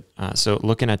to do it. So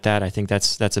looking at that, I think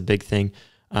that's a big thing.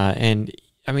 And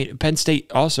I mean, Penn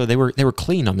State also, they were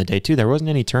clean on the day too. There wasn't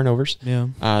any turnovers. Yeah.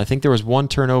 I think there was one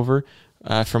turnover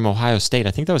from Ohio State.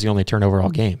 I think that was the only turnover all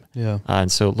game. Yeah.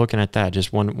 And so looking at that,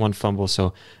 just one fumble.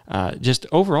 So just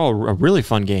overall, a really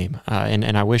fun game.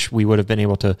 And I wish we would have been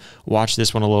able to watch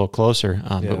this one a little closer.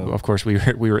 But of course, we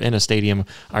were in a stadium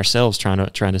ourselves trying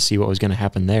to see what was going to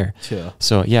happen there. Yeah.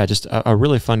 So yeah, just a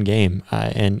really fun game.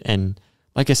 And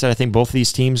like I said, I think both of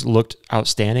these teams looked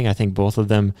outstanding. I think both of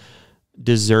them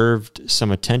deserved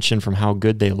some attention from how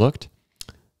good they looked.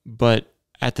 But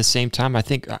at the same time, I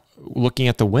think looking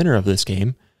at the winner of this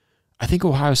game, I think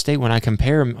Ohio State, when I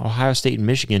compare Ohio State and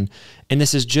Michigan, and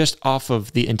this is just off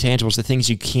of the intangibles, the things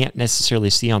you can't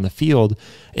necessarily see on the field,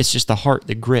 it's just the heart,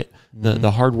 the grit,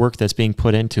 the hard work that's being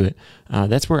put into it.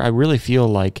 That's where I really feel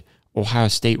like Ohio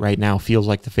State right now feels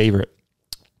like the favorite.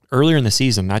 Earlier in the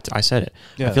season, I said it.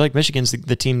 Yeah. I feel like Michigan's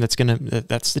the team that's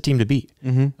the team to beat.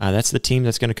 That's the team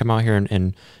that's going to come out here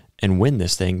and win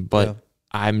this thing. But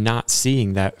I'm not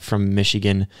seeing that from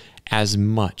Michigan as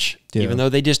much, even though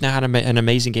they just now had an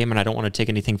amazing game, and I don't want to take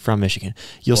anything from Michigan.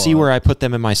 You'll see where I put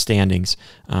them in my standings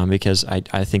because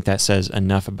I think that says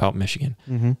enough about Michigan.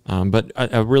 But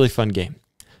a really fun game.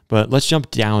 But let's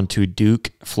jump down to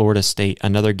Duke, Florida State,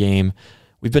 another game.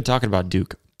 We've been talking about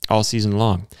Duke all season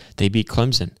long. They beat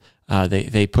Clemson.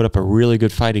 They put up a really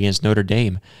good fight against Notre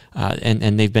Dame,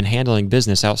 and they've been handling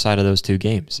business outside of those two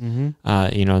games.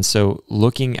 And so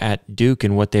looking at Duke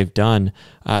and what they've done,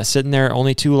 sitting there,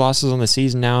 only 2 losses on the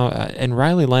season now, and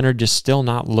Riley Leonard just still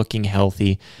not looking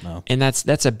healthy, and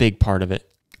that's a big part of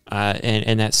it,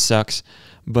 and that sucks.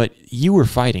 But you were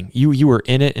fighting, you were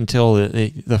in it until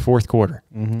the fourth quarter.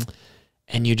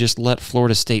 And you just let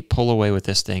Florida State pull away with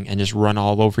this thing and just run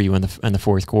all over you in the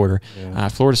fourth quarter.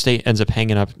 Florida State ends up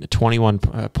hanging up 21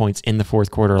 points in the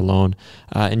fourth quarter alone.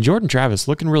 And Jordan Travis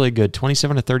looking really good,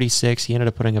 27 to 36. He ended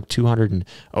up putting up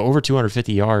over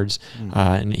 250 yards,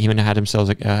 and even had himself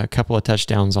a couple of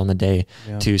touchdowns on the day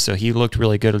too. So he looked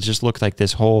really good. It just looked like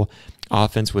this whole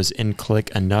offense was in click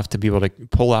enough to be able to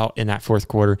pull out in that fourth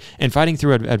quarter and fighting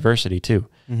through adversity too.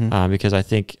 Because I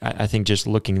think just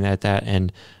looking at that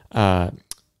and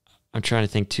I'm trying to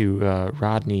think too.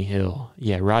 Rodney Hill,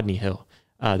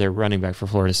 their running back for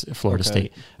Florida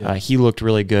State. He looked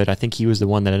really good. I think he was the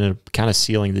one that ended up kind of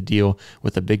sealing the deal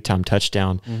with a big time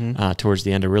touchdown towards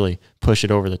the end to really push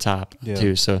it over the top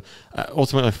too. So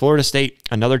ultimately, Florida State,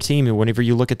 another team. And whenever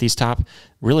you look at these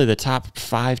the top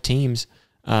 5 teams,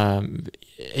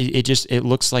 it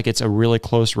looks like it's a really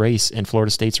close race, and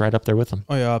Florida State's right up there with them.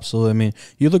 Oh yeah, absolutely. I mean,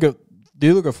 you look at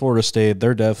Florida State,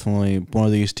 they're definitely one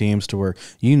of these teams to where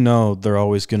they're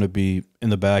always going to be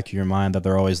in the back of your mind that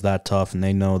they're always that tough, and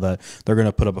they know that they're going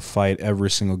to put up a fight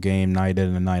every single game, night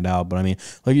in and night out. But, I mean,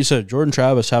 like you said, Jordan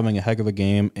Travis having a heck of a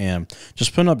game and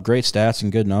just putting up great stats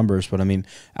and good numbers. But, I mean,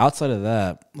 outside of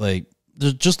that, like,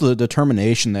 just the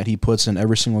determination that he puts in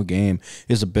every single game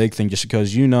is a big thing just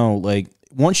because, like,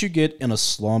 once you get in a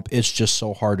slump, it's just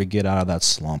so hard to get out of that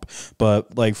slump.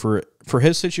 But, like, for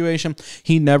his situation,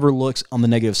 he never looks on the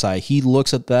negative side. He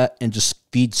looks at that and just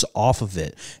feeds off of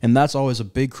it. And that's always a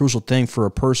big crucial thing for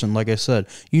a person. Like I said,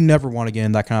 you never want to get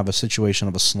in that kind of a situation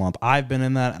of a slump. I've been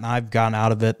in that and I've gotten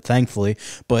out of it, thankfully.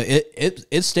 But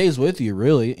it stays with you,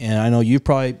 really. And I know you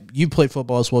played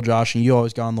football as well, Josh, and you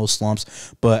always got in those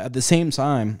slumps. But at the same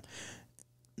time,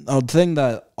 a thing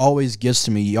that always gets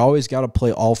to me, you always got to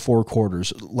play all 4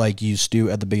 quarters like you used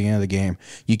to at the beginning of the game.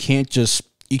 You can't just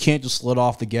let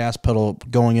off the gas pedal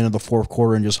going into the fourth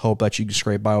quarter and just hope that you can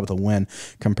scrape by with a win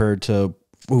compared to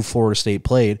who Florida State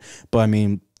played. But, I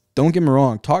mean, don't get me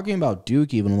wrong. Talking about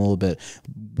Duke even a little bit,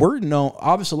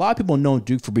 obviously a lot of people know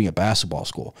Duke for being a basketball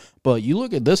school. But you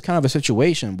look at this kind of a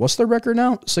situation. What's their record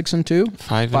now? 6-2?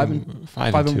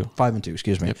 5-2.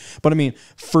 Excuse me. Yep. But, I mean,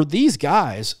 for these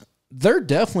guys, the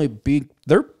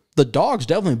dogs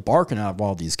definitely barking out of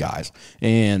all these guys.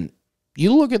 And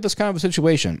you look at this kind of a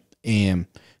situation, and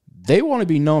they want to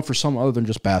be known for something other than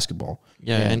just basketball.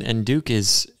 Yeah, and Duke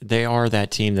they are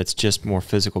that team that's just more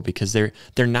physical because they're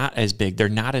not as big, they're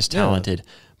not as talented,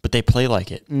 but they play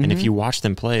like it. And if you watch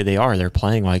them play, they're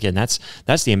playing like it. And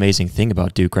that's the amazing thing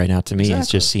about Duke right now to me is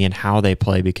just seeing how they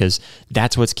play, because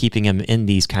that's what's keeping them in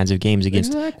these kinds of games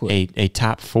against a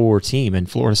top 4 team in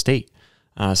Florida State.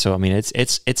 So I mean,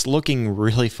 it's looking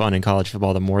really fun in college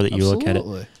football the more that you look at it.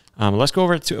 Let's go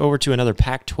over to another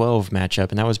Pac-12 matchup,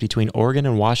 and that was between Oregon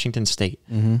and Washington State.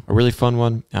 A really fun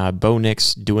one. Bo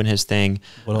Nix doing his thing.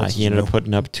 He ended up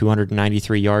putting up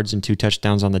 293 yards and 2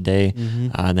 touchdowns on the day.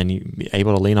 And then he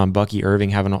able to lean on Bucky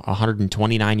Irving having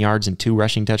 129 yards and 2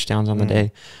 rushing touchdowns on the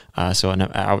day. So an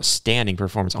outstanding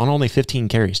performance on only 15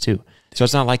 carries too. So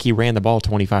it's not like he ran the ball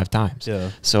 25 times.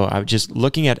 So I was just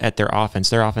looking at their offense.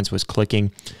 Their offense was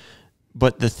clicking.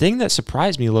 But the thing that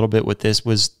surprised me a little bit with this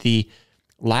was the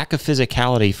lack of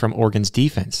physicality from Oregon's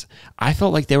defense. I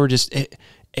felt like they were just,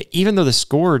 even though the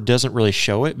score doesn't really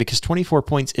show it, because 24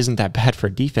 points isn't that bad for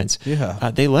a defense.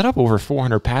 They let up over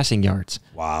 400 passing yards.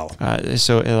 Wow.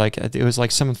 So it was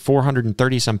like some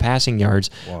 430 some passing yards.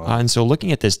 And so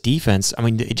looking at this defense, I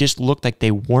mean, it just looked like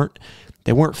they weren't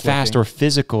fast or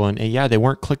physical, and they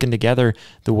weren't clicking together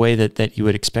the way that you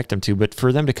would expect them to. But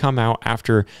for them to come out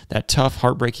after that tough,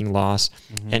 heartbreaking loss,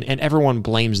 and everyone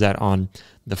blames that on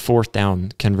the 4th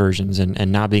down conversions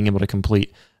and not being able to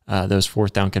complete those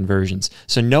 4th down conversions.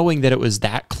 So knowing that it was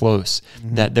that close,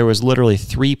 that there was literally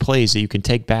 3 plays that you can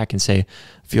take back and say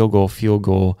field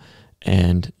goal,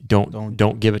 and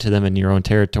don't give it to them in your own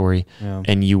territory,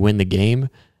 and you win the game.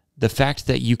 The fact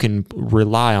that you can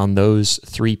rely on those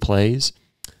 3 plays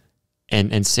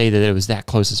and say that it was that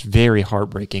close is very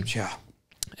heartbreaking.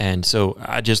 And so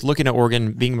just looking at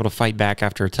Oregon being able to fight back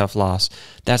after a tough loss,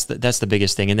 that's the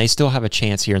biggest thing. And they still have a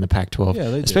chance here in the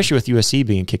Pac-12, especially with USC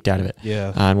being kicked out of it.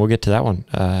 And we'll get to that one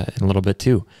in a little bit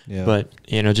too. But,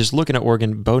 just looking at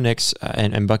Oregon, Bo Nix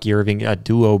and Bucky Irving, a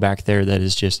duo back there that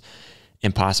is just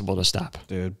impossible to stop.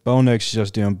 Dude, Bo Nix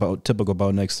just doing typical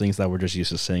Bo Nix things that we're just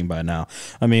used to seeing by now.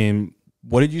 I mean,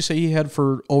 what did you say he had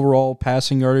for overall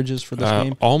passing yardages for this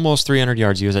game? Almost 300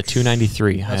 yards. He was at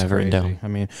 293. That's I have written down. I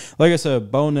mean, like I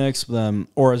said, Bo Nix,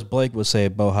 or as Blake would say,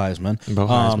 Bo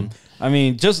Heisman. I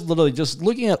mean, just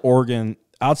looking at Oregon,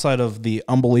 outside of the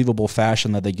unbelievable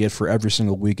fashion that they get for every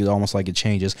single week, it's almost like it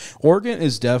changes. Oregon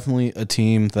is definitely a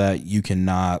team that you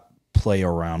cannot play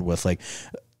around with.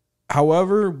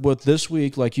 However, with this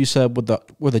week, like you said, with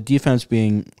the defense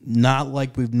being not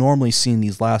like we've normally seen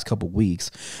these last couple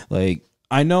weeks,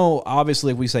 I know,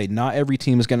 obviously, if we say not every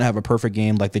team is going to have a perfect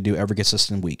game like they do every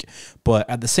consistent week, but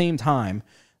at the same time,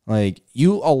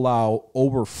 you allow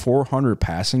over 400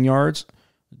 passing yards,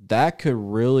 that could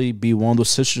really be one of those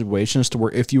situations to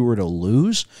where if you were to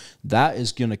lose, that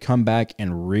is going to come back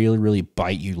and really, really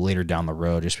bite you later down the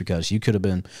road, just because you could have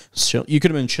been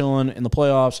chilling in the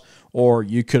playoffs, or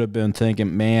you could have been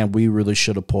thinking, man, we really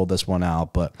should have pulled this one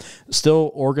out. But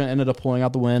still, Oregon ended up pulling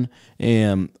out the win,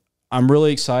 and I'm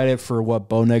really excited for what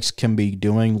Bo Nix can be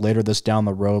doing later this down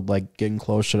the road, getting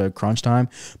closer to crunch time.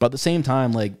 But at the same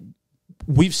time,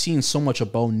 we've seen so much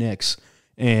of Bo Nix.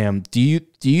 And do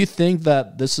you think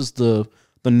that this is the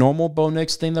normal Bo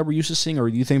Nix thing that we're used to seeing, or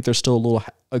do you think there's still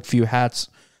a few hats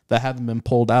that haven't been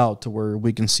pulled out to where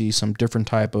we can see some different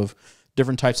types of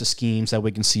schemes that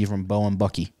we can see from Bo and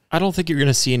Bucky? I don't think you're going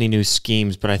to see any new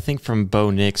schemes, but I think from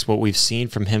Bo Nix, what we've seen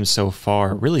from him so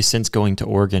far, really since going to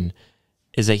Oregon,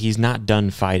 is that he's not done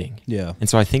fighting. And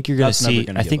so I think you're going to see.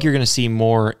 I think you're going to see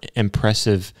more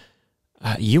impressive.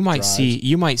 You might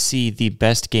see the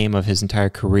best game of his entire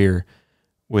career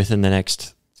within the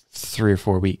next 3 or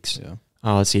 4 weeks.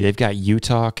 Let's see. They've got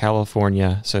Utah,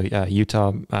 California. So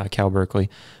Utah, Cal Berkeley,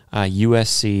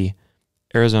 USC,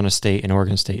 Arizona State, and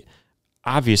Oregon State.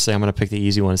 Obviously, I'm going to pick the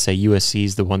easy one and say USC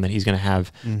is the one that he's going to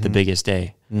have the biggest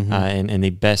day and the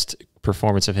best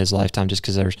performance of his lifetime, just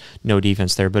because there's no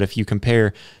defense there. But if you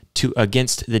compare to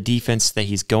against the defense that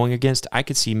he's going against, I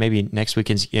could see maybe next week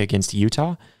against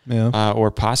Utah, or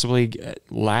possibly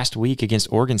last week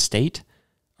against Oregon State,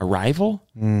 a rival,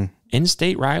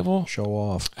 in-state rival. Show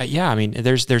off. I mean,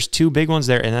 there's 2 big ones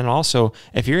there, and then also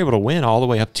if you're able to win all the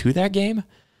way up to that game,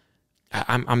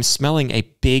 I'm smelling a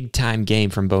big time game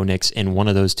from Bo Nix in one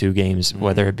of those 2 games,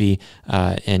 whether it be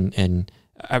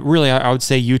I would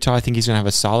say Utah. I think he's going to have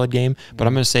a solid game, but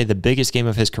I'm going to say the biggest game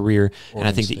of his career, and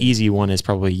I think the easy one is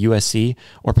probably USC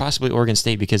or possibly Oregon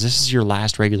State, because this is your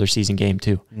last regular season game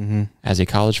too. As a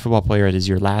college football player, it is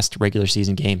your last regular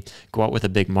season game. Go out with a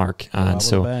big mark.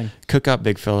 So cook up,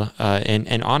 big fella.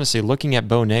 And honestly, looking at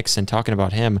Bo Nix and talking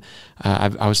about him,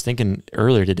 I was thinking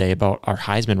earlier today about our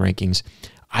Heisman rankings.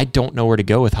 I don't know where to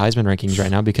go with Heisman rankings right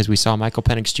now because we saw Michael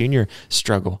Penix Jr.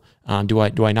 struggle. Do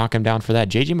I knock him down for that?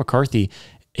 J.J. McCarthy,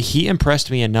 he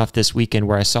impressed me enough this weekend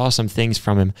where I saw some things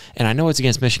from him, and I know it's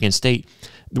against Michigan State,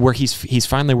 where he's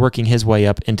finally working his way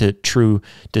up into true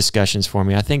discussions for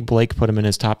me. I think Blake put him in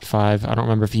his top 5. I don't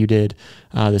remember if you did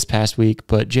this past week,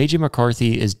 but J.J.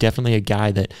 McCarthy is definitely a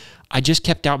guy that I just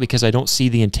kept out because I don't see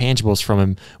the intangibles from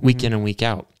him week in and week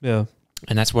out. Yeah.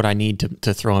 And that's what I need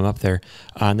to throw him up there.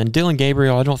 And then Dylan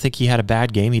Gabriel, I don't think he had a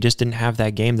bad game. He just didn't have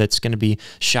that game that's going to be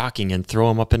shocking and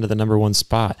throw him up into the number 1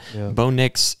 spot. Yeah. Bo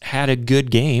Nix had a good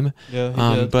game,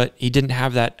 but he didn't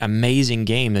have that amazing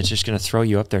game that's just going to throw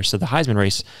you up there. So the Heisman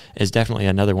race is definitely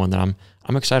another one that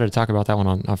I'm excited to talk about that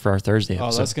one for our Thursday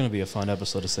episode. Oh, that's going to be a fun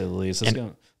episode to say the least.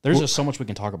 There's just so much we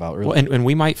can talk about, really. Well, and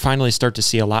we might finally start to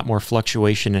see a lot more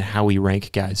fluctuation in how we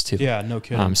rank guys, too. Yeah, no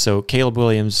kidding. So Caleb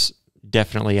Williams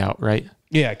definitely out, right?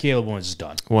 Yeah, Caleb Williams is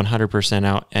done. 100%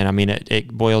 out. And I mean, it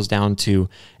boils down to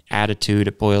attitude.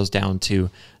 It boils down to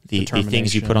the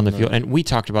things you put on the field. And we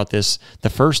talked about this the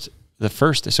first.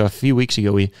 So a few weeks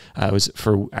ago, it was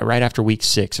for right after week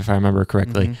 6, if I remember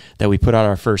correctly, that we put out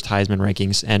our first Heisman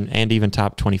rankings and even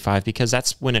top 25, because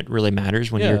that's when it really matters,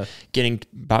 when you're getting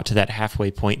about to that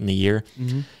halfway point in the year.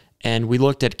 And we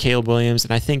looked at Caleb Williams,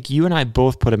 and I think you and I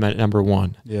both put him at number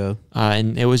 1. Yeah.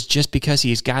 And it was just because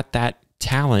he's got that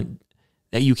talent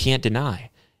that you can't deny.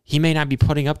 He may not be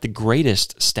putting up the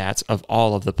greatest stats of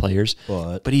all of the players,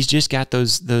 but he's just got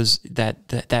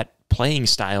that playing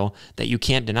style that you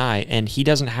can't deny, and he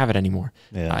doesn't have it anymore.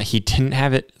 Yeah. He didn't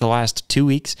have it the last 2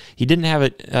 weeks. He didn't have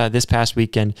it this past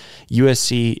weekend.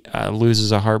 USC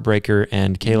loses a heartbreaker,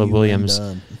 and Caleb Williams,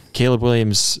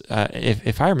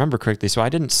 if I remember correctly, so I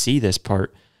didn't see this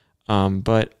part,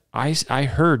 but I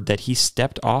heard that he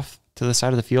stepped off to the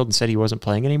side of the field and said he wasn't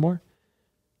playing anymore.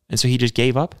 And so he just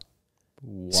gave up?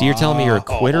 Wow. So you're telling me you're a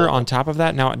quitter on top of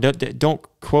that? Now, don't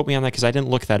quote me on that because I didn't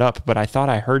look that up, but I thought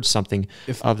I heard something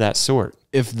of that sort.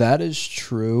 If that is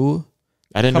true,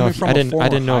 I didn't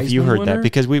know if you heard that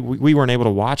because we weren't able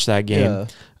to watch that game.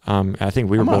 Yeah. I think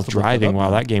we were both driving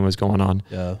while that game was going on.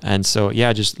 Yeah. And so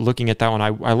just looking at that one,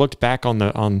 I looked back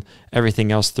on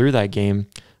everything else through that game,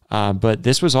 but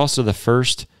this was also the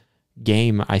first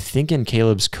game I think in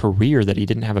Caleb's career that he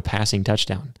didn't have a passing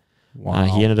touchdown. Wow.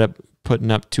 He ended up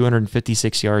putting up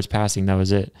 256 yards passing. That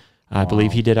was it. I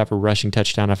believe he did have a rushing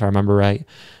touchdown, if I remember right.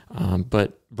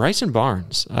 But Bryson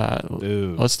Barnes,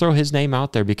 let's throw his name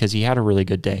out there because he had a really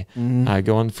good day,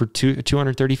 going for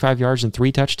 235 yards and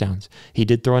 3 touchdowns. He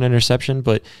did throw an interception,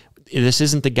 but this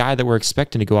isn't the guy that we're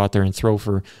expecting to go out there and throw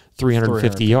for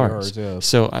 350 yards. Yeah.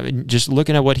 So just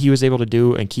looking at what he was able to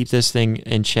do and keep this thing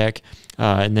in check,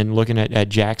 and then looking at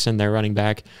Jackson, their running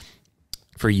back,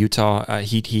 for Utah,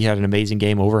 he had an amazing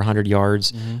game, over 100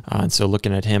 yards. And so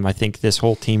looking at him, I think this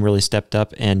whole team really stepped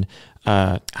up. And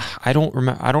I don't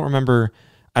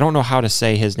know how to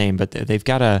say his name, but they've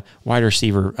got a wide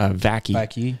receiver,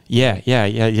 Vaki. Yeah.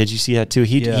 Did you see that too?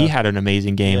 He had an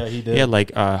amazing game. Yeah, he did. He had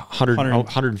like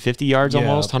 150 yards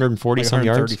almost, 140 some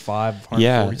yards. 135,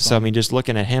 yeah. So I mean, just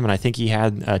looking at him, and I think he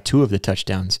had 2 of the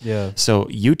touchdowns. Yeah. So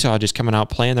Utah just coming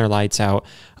out playing their lights out.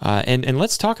 And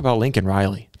let's talk about Lincoln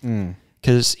Riley.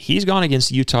 Because he's gone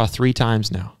against Utah 3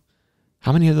 times now.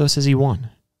 How many of those has he won?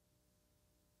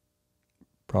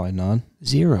 Probably none.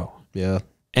 0. Yeah.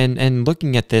 And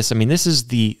looking at this, I mean, this is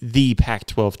the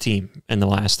Pac-12 team in the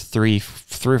last three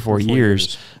or four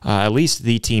years. At least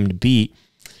the team to beat,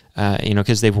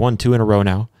 because they've won 2 in a row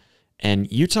now. And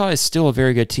Utah is still a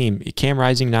very good team. Cam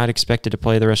Rising not expected to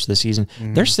play the rest of the season.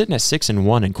 They're sitting at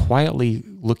 6-1 and quietly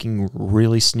looking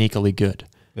really sneakily good.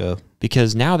 Yeah.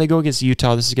 Because now they go against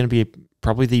Utah. This is going to be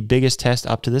probably the biggest test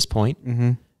up to this point.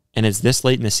 And it's this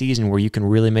late in the season where you can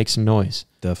really make some noise.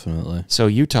 Definitely. So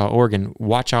Utah, Oregon,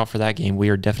 watch out for that game. We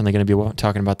are definitely going to be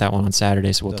talking about that one on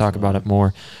Saturday, so we'll talk about it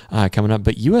more coming up.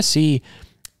 But USC,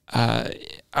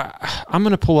 I'm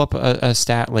going to pull up a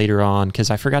stat later on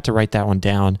because I forgot to write that one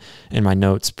down in my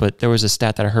notes, but there was a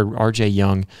stat that I heard RJ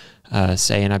Young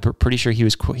say, and I'm pretty sure he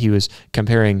was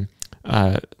comparing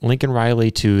Lincoln Riley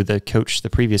to the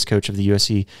previous coach of the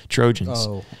USC Trojans,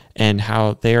 and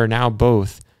how they are now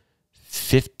both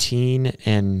 15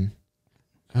 and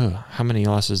how many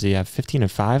losses do you have?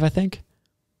 15-5, I think.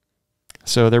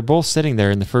 So they're both sitting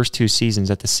there in the first 2 seasons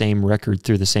at the same record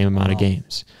through the same amount of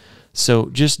games. So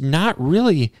just not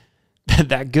really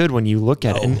that good when you look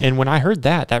at it. And when I heard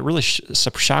that really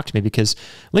shocked me because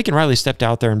Lincoln Riley stepped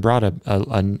out there and brought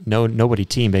a nobody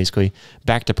team basically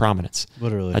back to prominence.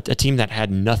 Literally. A team that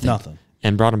had nothing.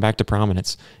 And brought them back to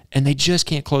prominence. And they just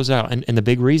can't close out. And the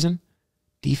big reason?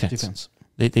 Defense.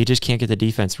 They just can't get the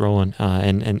defense rolling.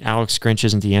 And Alex Grinch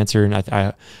isn't the answer.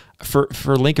 And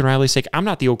for Lincoln Riley's sake, I'm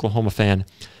not the Oklahoma fan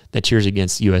that cheers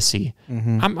against USC.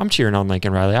 I'm cheering on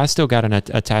Lincoln Riley. I still got an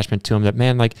attachment to him. That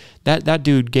man, like that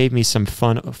dude gave me some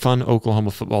fun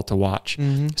Oklahoma football to watch.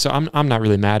 So I'm not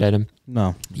really mad at him.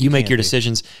 No, you make your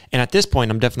decisions. And at this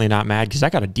point, I'm definitely not mad because I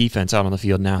got a defense out on the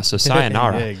field now. So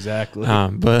sayonara. Yeah, exactly.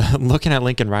 But looking at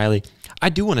Lincoln Riley, I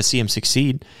do want to see him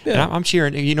succeed. Yeah. And I'm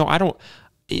cheering. You know, I don't.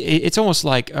 It's almost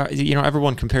like you know,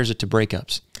 everyone compares it to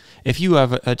breakups. If you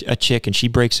have a chick and she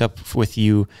breaks up with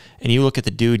you, and you look at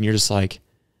the dude and you're just like,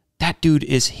 that dude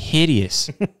is hideous.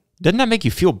 Doesn't that make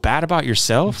you feel bad about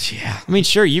yourself? Yeah. I mean,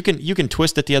 sure, you can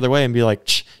twist it the other way and be like,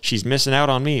 she's missing out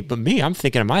on me. But me, I'm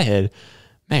thinking in my head,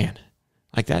 man,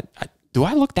 like that. Do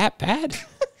I look that bad?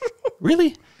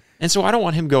 Really? And so I don't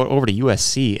want him to go over to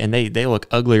USC and they look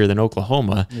uglier than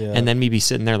Oklahoma, and then me be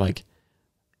sitting there like,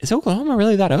 is Oklahoma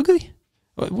really that ugly?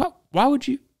 Why would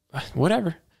you?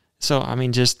 Whatever. So, I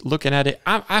mean, just looking at it,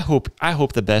 I hope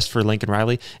the best for Lincoln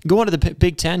Riley. Going to the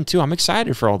Big Ten, too. I'm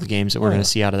excited for all the games that we're going to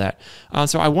see out of that.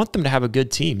 So I want them to have a good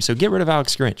team. So get rid of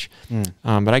Alex Grinch.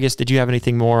 But I guess, did you have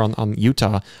anything more on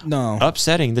Utah? No.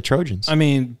 Upsetting the Trojans. I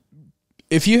mean,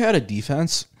 if you had a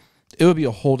defense, it would be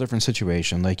a whole different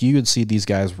situation. Like, you would see these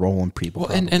guys rolling people.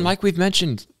 Well, and like we've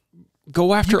mentioned,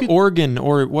 go after Oregon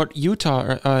or what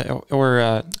Utah,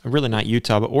 or really not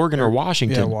Utah, but Oregon or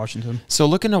Washington. Yeah, Washington. So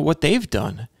looking at what they've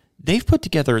done, they've put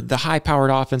together the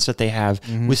high-powered offense that they have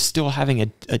with still having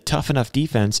a tough enough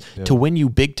defense to win you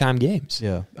big-time games.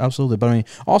 Yeah, absolutely. But, I mean,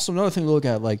 also another thing to look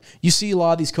at, like, you see a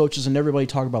lot of these coaches and everybody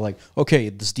talk about, like, okay,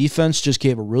 this defense just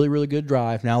gave a really, really good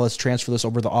drive. Now let's transfer this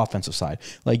over to the offensive side.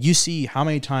 Like, you see how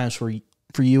many times for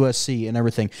USC and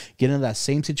everything get into that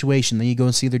same situation, then you go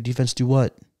and see their defense do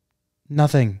what?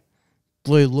 Nothing.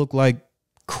 They look like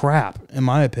crap, in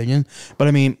my opinion. But,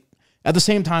 I mean, at the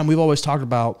same time, we've always talked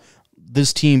about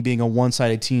this team being a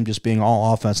one-sided team, just being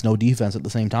all offense, no defense at the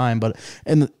same time. But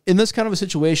in this kind of a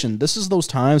situation, this is those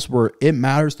times where it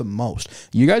matters the most.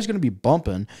 You guys are going to be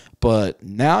bumping, but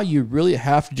now you really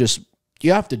have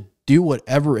to do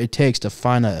whatever it takes to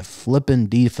find a flipping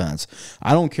defense.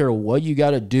 I don't care what you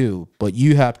got to do, but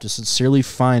you have to sincerely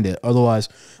find it. Otherwise,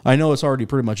 I know it's already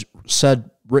pretty much said,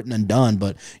 written, and done,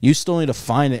 but you still need to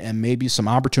find it, and maybe some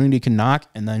opportunity can knock,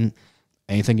 and then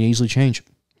anything can easily change.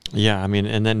 Yeah, I mean,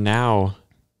 and then now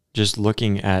just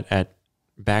looking at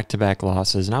back-to-back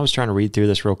losses, and I was trying to read through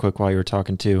this real quick while you were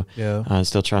talking too. Yeah.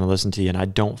 Still trying to listen to you, and I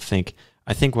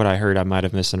think what I heard I might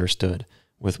have misunderstood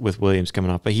with Williams coming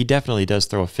off, but he definitely does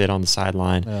throw a fit on the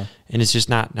sideline, and it's just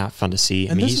not fun to see.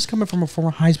 And this is coming from a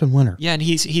former Heisman winner. Yeah, and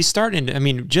he's starting. I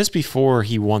mean, just before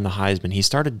he won the Heisman, he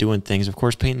started doing things. Of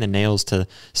course, painting the nails to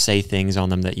say things on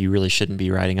them that you really shouldn't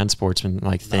be writing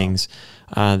unsportsmanlike things.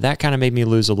 That kind of made me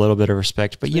lose a little bit of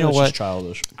respect. But you know what?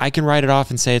 Childish. I can write it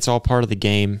off and say it's all part of the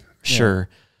game. Sure.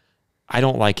 I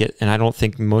don't like it, and I don't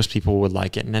think most people would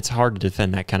like it, and it's hard to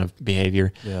defend that kind of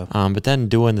behavior. Yeah. But then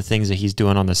doing the things that he's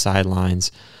doing on the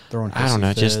sidelines, throwing I don't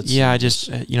know,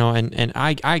 you know, and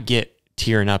I get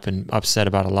tearing up and upset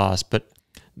about a loss, but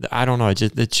I don't know,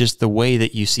 it's just the way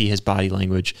that you see his body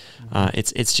language.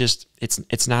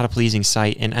 It's not a pleasing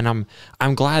sight, and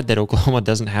I'm glad that Oklahoma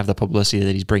doesn't have the publicity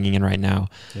that he's bringing in right now.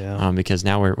 Yeah. Because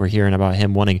now we're hearing about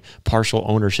him wanting partial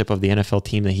ownership of the NFL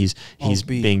team that he's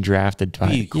being drafted by.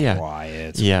 Be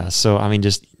quiet. Yeah. So I mean,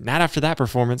 just not after that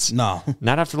performance. No.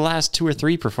 Not after the last 2 or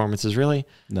 3 performances, really.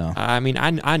 No. I mean,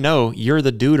 I know you're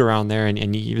the dude around there,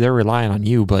 and they're relying on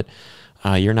you, but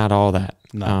you're not all that.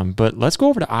 No. But let's go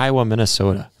over to Iowa,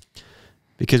 Minnesota,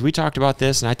 because we talked about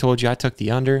this, and I told you I took the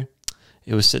under.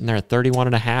 It was sitting there at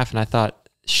 31.5, and I thought,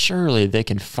 surely they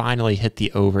can finally hit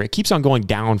the over. It keeps on going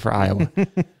down for Iowa.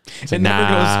 It never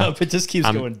goes up. It just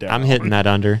keeps going down. I'm hitting that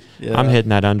under. Yeah. I'm hitting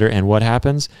that under, and what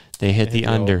happens? They hit the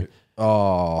under.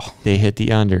 Oh. They hit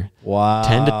the under.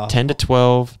 Wow. 10 to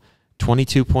 12,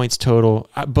 22 points total.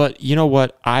 But you know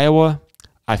what? Iowa,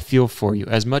 I feel for you.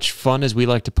 As much fun as we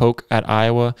like to poke at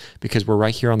Iowa, because we're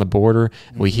right here on the border,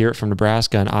 we hear it from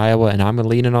Nebraska and Iowa, and I'm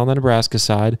leaning on the Nebraska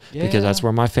side because that's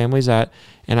where my family's at,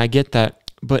 and I get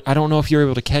that. But I don't know if you're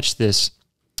able to catch this.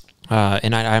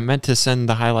 And I meant to send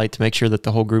the highlight to make sure that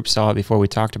the whole group saw it before we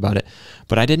talked about it.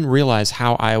 But I didn't realize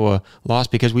how Iowa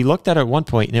lost, because we looked at it at one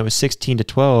point, and it was 16 to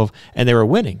 12, and they were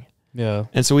winning. Yeah.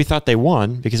 And so we thought they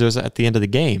won because it was at the end of the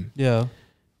game. Yeah.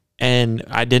 And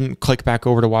I didn't click back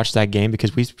over to watch that game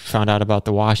because we found out about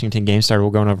the Washington game,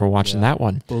 started going over watching that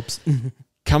one. Oops.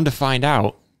 Come to find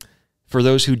out, for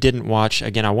those who didn't watch,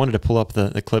 again, I wanted to pull up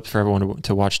the clips for everyone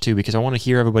to watch too, because I want to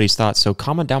hear everybody's thoughts. So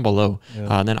comment down below.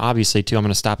 And then obviously too, I'm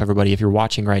going to stop everybody. If you're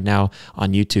watching right now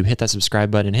on YouTube, hit that subscribe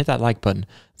button, hit that like button.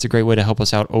 It's a great way to help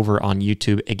us out over on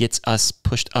YouTube. It gets us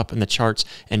pushed up in the charts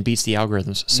and beats the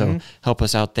algorithms. So help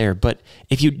us out there. But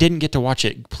if you didn't get to watch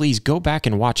it, please go back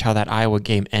and watch how that Iowa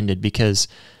game ended, because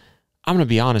I'm going to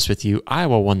be honest with you,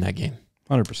 Iowa won that game.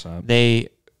 100%. They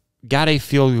got a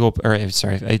field goal, or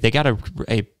sorry, they got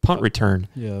a punt return,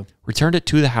 returned it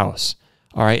to the house.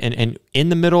 All right, and in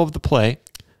the middle of the play,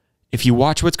 if you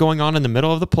watch what's going on in the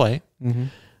middle of the play,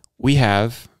 we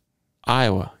have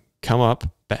Iowa come up,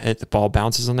 the ball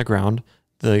bounces on the ground,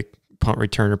 the punt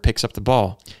returner picks up the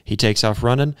ball, he takes off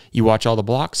running, you watch all the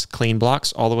blocks, clean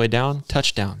blocks all the way down,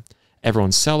 touchdown.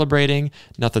 Everyone's celebrating,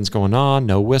 nothing's going on,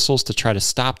 no whistles to try to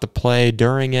stop the play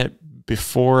during it,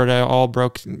 before it all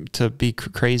broke to be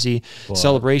crazy.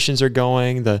 Celebrations are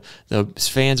going, the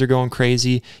fans are going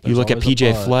crazy. You look at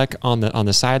PJ Fleck on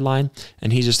the sideline,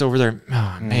 and he's just over there,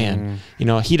 oh man, you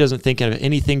know, he doesn't think of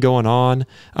anything going on.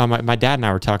 My dad and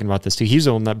I were talking about this too. He's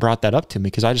the one that brought that up to me,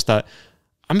 because I just thought,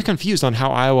 I'm confused on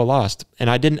how Iowa lost, and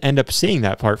I didn't end up seeing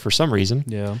that part for some reason.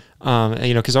 You know,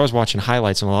 because I was watching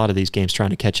highlights on a lot of these games,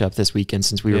 trying to catch up this weekend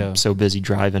since we were so busy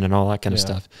driving and all that kind of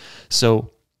stuff.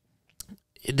 So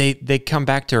they come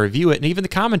back to review it, and even the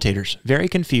commentators very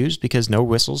confused, because no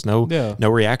whistles, no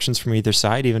reactions from either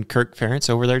side. Even Kirk Ferentz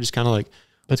over there just kind of like,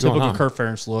 the typical Kirk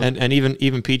Ferentz look, and even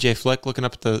PJ Fleck looking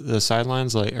up at the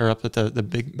sidelines, like, or up at the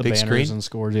big screen and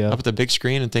scores, up at the big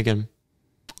screen, and thinking,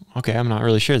 okay, I'm not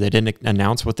really sure. They didn't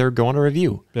announce what they're going to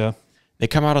review. They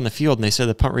come out on the field and they said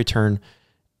the punt return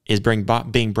is being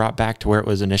brought back to where it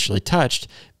was initially touched,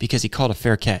 because he called a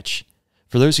fair catch.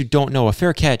 For those who don't know, a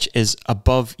fair catch is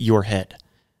above your head.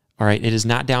 All right, it is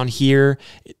not down here.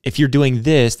 If you're doing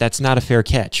this, that's not a fair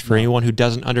catch. For anyone who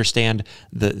doesn't understand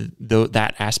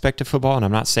that aspect of football, and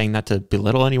I'm not saying that to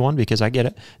belittle anyone, because I get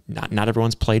it. Not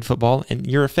everyone's played football, and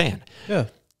you're a fan.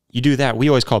 You do that. We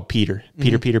always called Peter.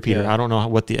 I don't know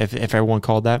what if everyone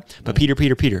called that, but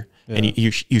Peter. And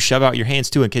you shove out your hands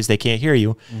too in case they can't hear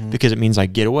you, because it means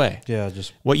like, get away.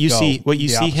 Just what you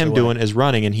see him doing is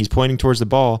running, and he's pointing towards the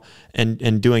ball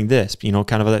and doing this, you know,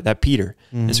 kind of that Peter.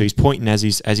 And so he's pointing as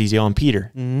he's yelling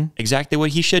Peter. Exactly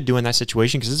what he should do in that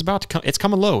situation, because it's about to come. It's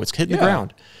coming low. It's hitting the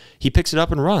ground. He picks it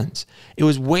up and runs. It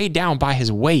was way down by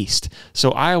his waist.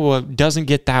 So Iowa doesn't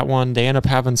get that one. They end up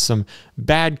having some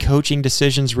bad coaching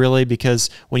decisions, really, because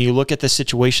when you look at the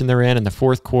situation they're in the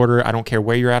fourth quarter, I don't care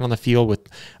where you're at on the field, with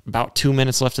about 2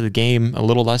 minutes left of the game, a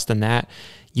little less than that,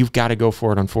 you've got to go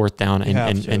for it on fourth down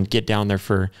and get down there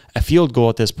for a field goal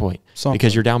at this point,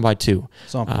 because you're down by 2,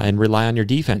 and rely on your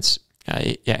defense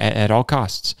at all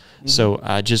costs. So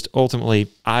just ultimately,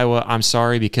 Iowa, I'm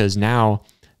sorry, because now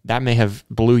that may have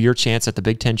blew your chance at the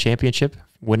Big Ten championship,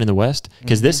 winning the West,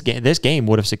 because this game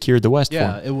would have secured the West. It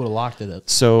would have locked it up.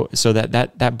 So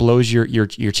that blows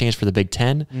your chance for the Big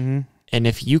Ten. And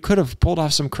if you could have pulled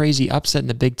off some crazy upset in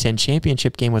the Big Ten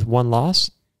championship game with one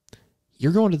loss,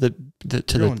 you're going to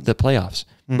the playoffs,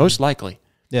 most likely.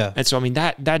 And so I mean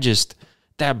that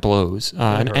blows,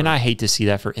 and I hate to see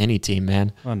that for any team,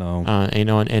 man. I know. You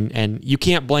know, and you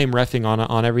can't blame reffing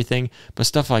on everything, but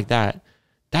stuff like that.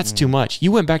 That's too much.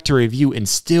 You went back to review and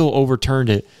still overturned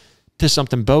it to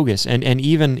something bogus. And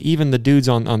even the dudes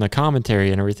on the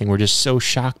commentary and everything were just so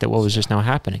shocked at what was just now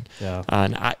happening.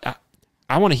 And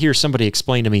I want to hear somebody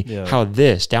explain to me how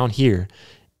this down here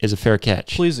is a fair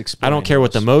catch. Please explain. I don't care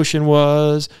what the motion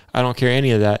was. I don't care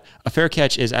any of that. A fair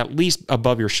catch is at least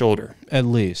above your shoulder. At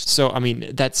least. So, I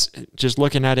mean, that's just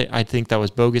looking at it, I think that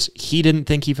was bogus. He didn't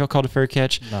think he felt called a fair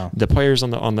catch. No. The players on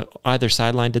the either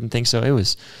sideline didn't think so.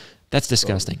 That's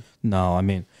disgusting. No, I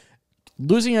mean,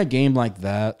 losing a game like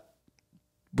that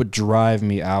would drive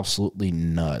me absolutely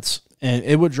nuts. And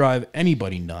it would drive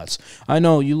anybody nuts. I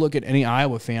know you look at any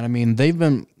Iowa fan, I mean,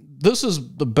 this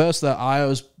is the best that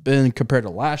Iowa's been compared to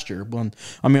last year.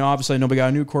 I mean, obviously, I know we got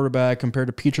a new quarterback compared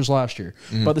to Petras last year.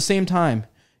 But at the same time,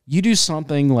 you do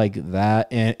something like that,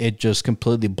 and it just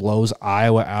completely blows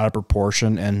Iowa out of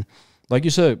proportion. And like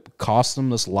you said, cost them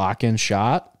this lock-in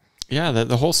shot. Yeah,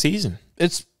 the whole season.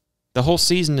 The whole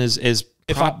season is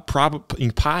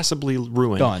possibly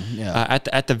ruined. Done. Yeah.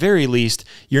 At the very least,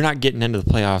 you're not getting into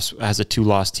the playoffs as a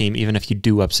 2-loss team, even if you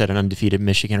do upset an undefeated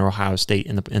Michigan or Ohio State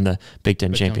in the Big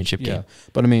Ten championship game.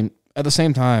 But I mean, at the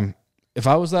same time, if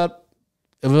I was that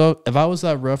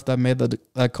ref that made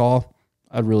that call,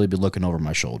 I'd really be looking over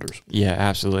my shoulders. Yeah,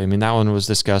 absolutely. I mean, that one was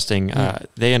disgusting.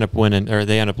 They end up winning, or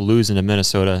they end up losing to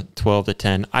Minnesota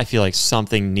 12-10. I feel like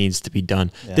something needs to be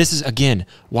done. Yeah. This is, again,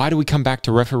 why do we come back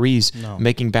to referees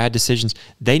making bad decisions?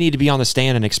 They need to be on the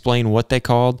stand and explain what they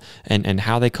called and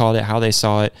how they called it, how they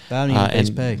saw it.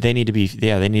 And they need to be,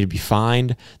 they need to be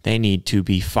fined. They need to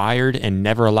be fired and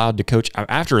never allowed to coach.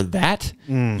 After that,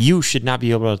 you should not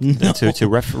be able to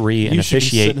referee and officiate. You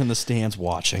should be sitting in the stands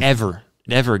watching.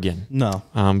 Never again. No.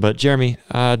 But Jeremy,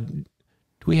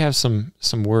 do we have some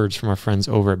words from our friends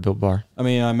over at Built Bar? I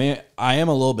am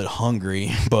a little bit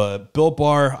hungry, but Built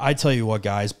Bar, I tell you what,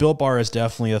 guys, Built Bar is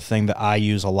definitely a thing that I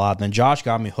use a lot. Then Josh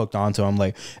got me hooked onto it. I'm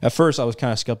like, at first I was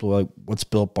kind of skeptical, like, what's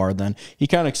Built Bar? Then he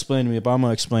kind of explained to me, but I'm going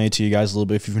to explain it to you guys a little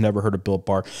bit if you've never heard of Built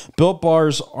Bar. Built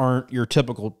Bars aren't your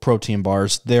typical protein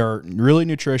bars. They're really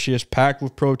nutritious, packed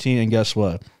with protein, and guess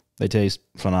what? They taste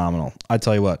phenomenal. I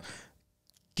tell you what,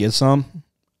 get some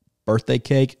birthday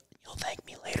cake. You'll thank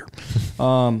me later.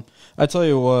 I tell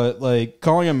you what, like,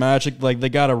 calling it magic, like, they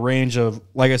got a range of,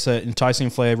 like I said,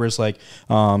 enticing flavors, like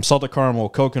salted caramel,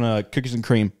 coconut, cookies and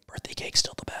cream. Birthday cake's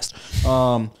still the best.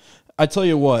 I tell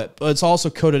you what, it's also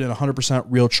coated in 100%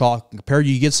 real chocolate. Compared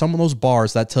to, you get some of those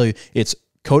bars that tell you it's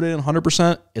coated in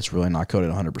 100%, it's really not coated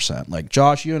 100%. Like,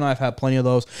 Josh, you and I have had plenty of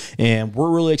those, and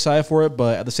we're really excited for it,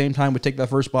 but at the same time, we take that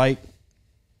first bite,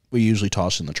 we usually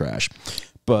toss it in the trash.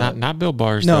 But not Built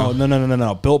Bars. No.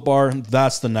 Built Bar,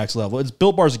 that's the next level.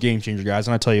 Built Bar's a game changer, guys.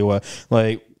 And I tell you what,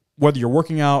 like, whether you're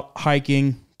working out,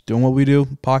 hiking, doing what we do,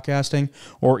 podcasting,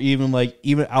 or even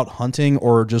out hunting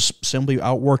or just simply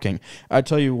out working, I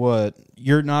tell you what,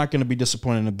 you're not going to be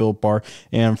disappointed in a Built Bar.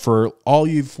 And for all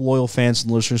you loyal fans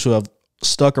and listeners who have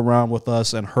stuck around with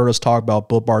us and heard us talk about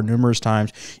Built Bar numerous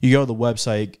times, you go to the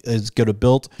website, go to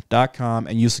built.com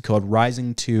and use the code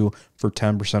RISING2 for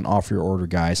 10% off your order,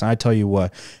 guys. And I tell you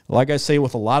what, like I say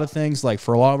with a lot of things, like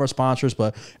for a lot of our sponsors,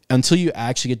 but until you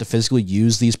actually get to physically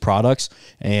use these products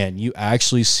and you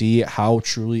actually see how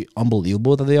truly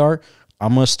unbelievable that they are,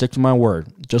 I'm going to stick to my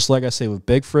word. Just like I say with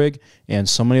Big Frig and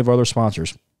so many of our other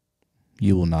sponsors,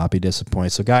 you will not be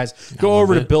disappointed. So, guys, go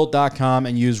over to built.com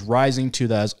and use RISING2,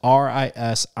 that is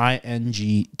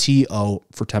RISINGTO,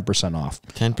 for 10% off.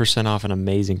 10% off, an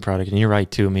amazing product. And you're right,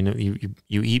 too. I mean,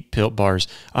 you eat Built Bars.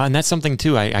 And that's something,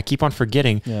 too, I keep on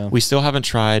forgetting. Yeah. We still haven't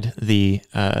tried the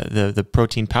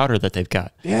protein powder that they've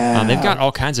got. Yeah. They've got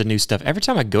all kinds of new stuff. Every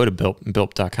time I go to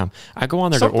built.com, I go on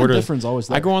there to order. Always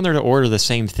there. I go on there to order the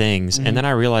same things, and then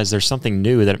I realize there's something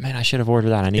new that, man, I should have ordered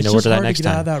that. I need to order that next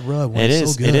time. It's just hard to get out of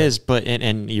that rut. It is, but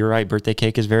and you're right, birthday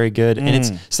cake is very good, and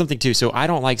it's something too. So I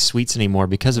don't like sweets anymore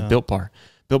because of Built Bar.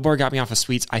 Built Bar got me off of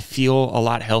sweets. I feel a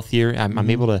lot healthier. I'm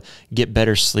able to get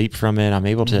better sleep from it. I'm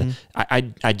able to.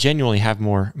 I genuinely have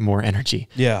more energy.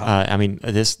 Yeah. I mean,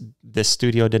 this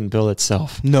studio didn't build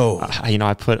itself. No.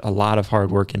 I put a lot of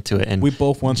hard work into it, and we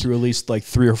both went through at least like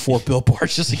 3 or 4 Built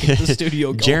Bars just to get the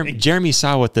studio going. Jeremy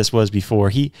saw what this was before.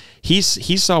 He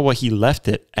saw what he left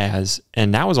it as,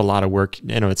 and that was a lot of work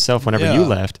in itself. Whenever you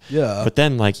left, But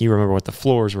then, like, you remember what the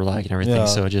floors were like and everything. Yeah.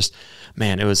 So just,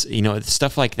 man, it was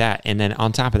stuff like that. And then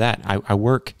on top of that, I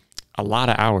work a lot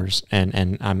of hours,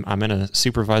 and I'm in a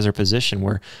supervisor position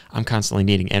where I'm constantly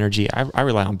needing energy. I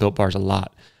rely on Built Bars a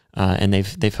lot. And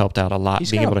they've helped out a lot.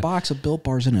 He's got a box of Built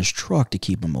Bars in his truck to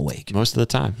keep him awake. Most of the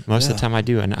time. Most of the time I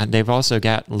do. And they've also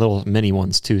got little mini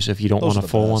ones too. So if you don't want a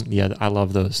full one, I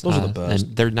love those. Those are the best.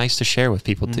 And they're nice to share with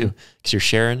people too, because you're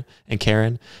sharing and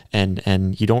caring,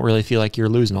 and you don't really feel like you're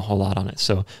losing a whole lot on it.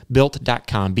 So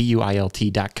built.com,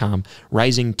 BUILT.com,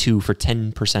 RISING2 for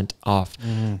 10% off.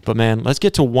 But man, let's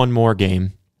get to one more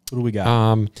game. What do we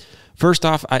got? First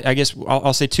off, I guess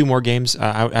I'll say 2 more games.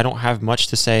 I don't have much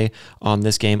to say on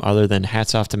this game other than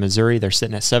hats off to Missouri. They're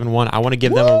sitting at 7-1. I want to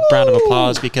give them a round of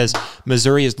applause because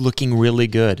Missouri is looking really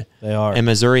good. They are. And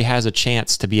Missouri has a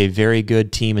chance to be a very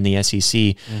good team in the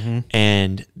SEC.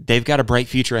 And they've got a bright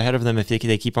future ahead of them if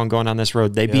they keep on going down this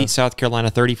road. They beat South Carolina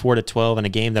 34-12 in a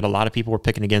game that a lot of people were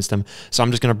picking against them. So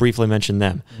I'm just going to briefly mention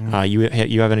them.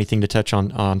 You have anything to touch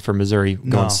on for Missouri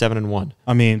going 7-1?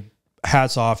 I mean,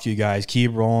 hats off to you guys.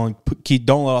 Keep rolling.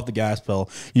 Don't let off the gas pedal.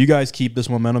 You guys keep this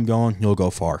momentum going, you'll go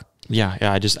far.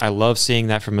 Yeah. I love seeing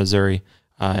that from Missouri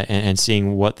and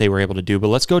seeing what they were able to do. But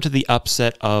let's go to the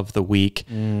upset of the week,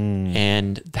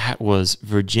 and that was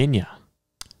Virginia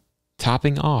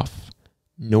topping off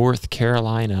North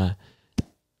Carolina.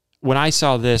 when I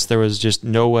saw this, there was just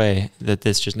no way that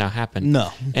this just now happened.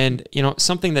 No. And, you know,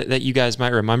 something that you guys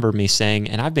might remember me saying,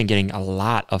 and I've been getting a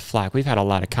lot of flack. We've had a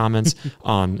lot of comments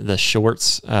on the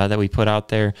shorts that we put out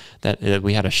there, that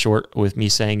we had a short with me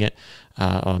saying it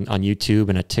on YouTube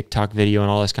and a TikTok video and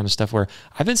all this kind of stuff, where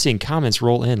I've been seeing comments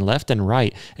roll in left and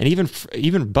right. And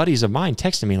even buddies of mine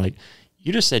texting me like,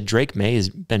 you just said Drake Maye has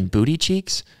been booty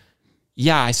cheeks?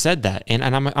 Yeah, I said that, and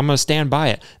I'm going to stand by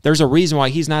it. There's a reason why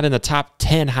he's not in the top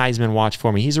 10 Heisman watch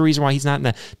for me. He's a reason why he's not in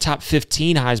the top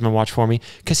 15 Heisman watch for me,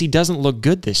 because he doesn't look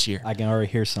good this year. I can already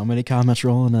hear so many comments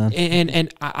rolling in.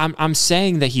 And I'm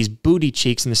saying that he's booty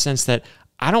cheeks in the sense that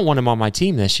I don't want him on my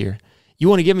team this year. You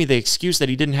want to give me the excuse that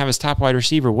he didn't have his top wide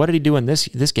receiver? What did he do in this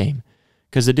game?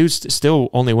 Because the dude still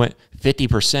only went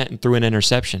 50% and threw an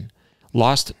interception.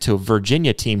 Lost to a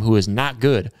Virginia team who is not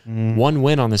good. One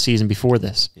win on the season before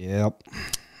this. Yep.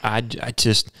 I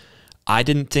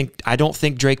don't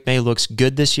think Drake Maye looks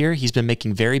good this year. He's been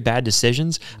making very bad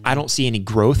decisions. I don't see any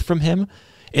growth from him.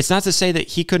 It's not to say that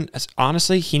he couldn't.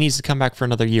 Honestly, he needs to come back for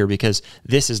another year, because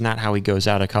this is not how he goes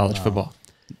out of college football.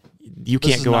 You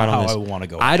can't go out on this. I want to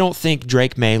go. I don't think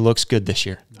Drake Maye looks good this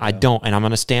year. Yeah. I don't, and I'm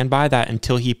going to stand by that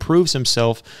until he proves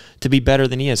himself to be better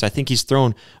than he is. I think he's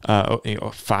thrown 5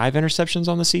 interceptions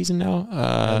on the season now.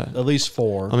 At least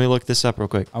 4. Let me look this up real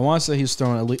quick. I want to say he's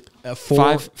thrown at least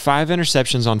 4. Five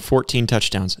interceptions on 14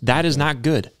 touchdowns. That is not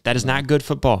good. That is not good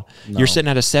football. No. You're sitting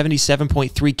at a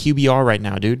 77.3 QBR right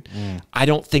now, dude. I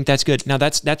don't think that's good. Now,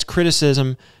 that's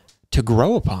criticism to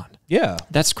grow upon. Yeah.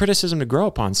 That's criticism to grow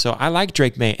upon. So I like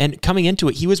Drake Maye. And coming into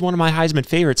it, he was one of my Heisman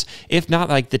favorites, if not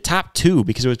like the top 2,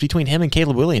 because it was between him and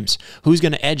Caleb Williams. Who's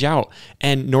going to edge out?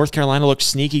 And North Carolina looked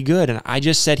sneaky good. And I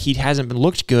just said he hasn't been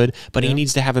looked good, but he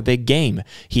needs to have a big game.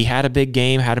 He had a big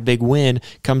game, had a big win,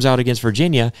 comes out against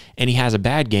Virginia, and he has a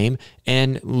bad game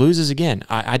and loses again.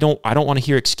 I don't want to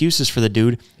hear excuses for the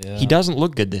dude. Yeah. He doesn't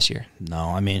look good this year. No,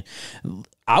 I mean,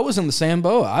 I was in the same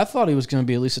boat. I thought he was going to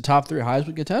be at least a top 3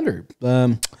 Heisman contender.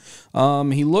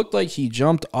 He looked like he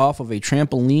jumped off of a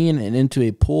trampoline and into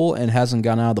a pool and hasn't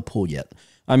gotten out of the pool yet.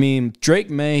 I mean, Drake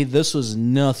Maye, this was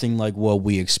nothing like what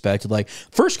we expected. Like,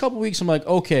 first couple weeks, I'm like,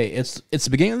 okay, it's the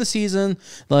beginning of the season.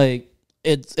 Like,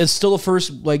 it's still the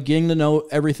first, like, getting to know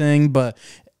everything, but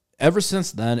ever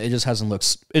since then, it just hasn't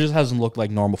looked like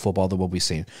normal football that what we've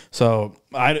seen. So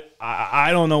I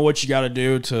don't know what you got to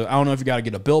do to. I don't know if you got to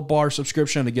get a Built Bar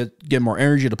subscription to get more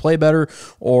energy to play better,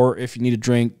 or if you need to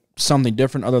drink something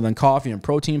different other than coffee and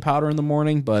protein powder in the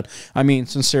morning. But I mean,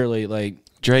 sincerely, like,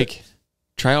 Drake,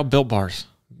 try out Built Bars.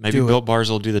 Maybe Built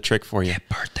Bars will do the trick for you. Get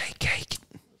birthday cake.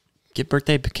 Get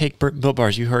birthday cake, Built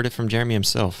Bars. You heard it from Jeremy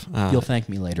himself. You'll thank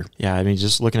me later. Yeah, I mean,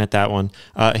 just looking at that one.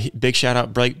 Big shout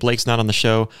out. Blake's not on the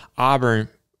show. Auburn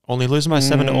only losing by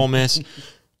 7 to Ole Miss.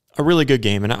 A really good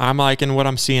game, and I'm liking what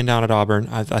I'm seeing down at Auburn.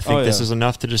 I think this is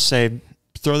enough to just say,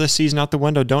 throw this season out the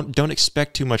window. Don't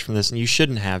expect too much from this, and you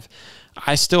shouldn't have.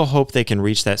 I still hope they can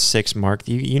reach that 6 mark.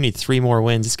 You need 3 more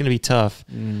wins. It's going to be tough.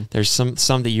 There's some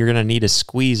that you're going to need to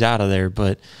squeeze out of there,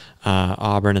 but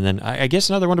Auburn, and then I guess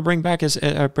another one to bring up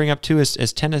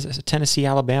is Tennessee,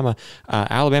 Alabama.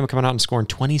 Alabama coming out and scoring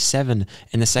 27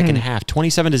 in the second half,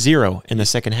 27-0 in the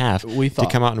second half. To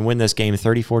come out and win this game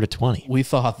 34-20. We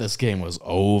thought this game was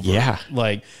over. Yeah,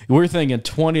 like we were thinking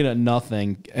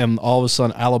 20-0, and all of a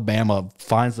sudden Alabama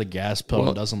finds the gas pedal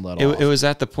and doesn't let off. It was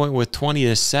at the point with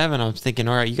 20-7. I was thinking,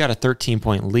 all right, you got a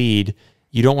 13-point lead.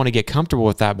 You don't want to get comfortable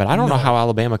with that, but I don't know how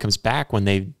Alabama comes back when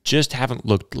they just haven't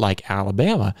looked like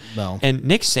Alabama. No. And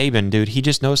Nick Saban, dude, he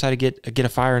just knows how to get a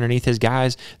fire underneath his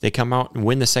guys. They come out and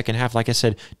win the second half. Like I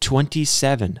said,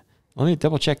 27. Let me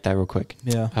double check that real quick.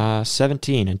 Yeah.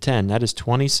 17 and 10. That is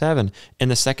 27 in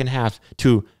the second half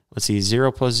to, let's see,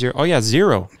 0 plus 0. Oh, yeah,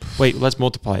 0. Wait, let's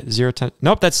multiply it. 0, 10.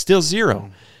 Nope, that's still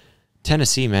 0.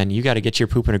 Tennessee, man, you got to get your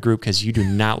poop in a group, because you do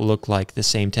not look like the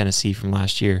same Tennessee from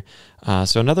last year.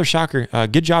 So another shocker.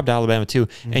 Good job to Alabama, too.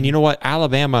 And you know what?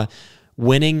 Alabama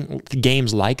winning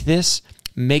games like this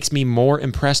makes me more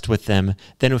impressed with them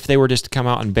than if they were just to come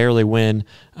out and barely win,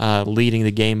 leading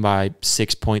the game by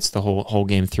 6 points the whole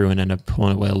game through and end up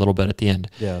pulling away a little bit at the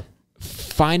end. Yeah.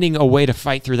 Finding a way to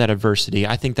fight through that adversity,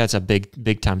 I think that's a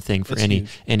big time thing for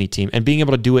any team, and being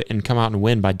able to do it and come out and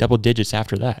win by double digits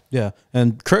after that. Yeah,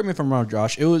 and correct me if I'm wrong,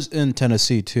 Josh. It was in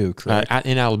Tennessee too, correct?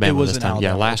 In Alabama this time.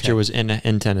 Yeah, last year was in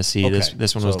Tennessee. Okay.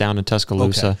 This one was down in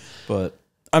Tuscaloosa. Okay. But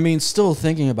I mean, still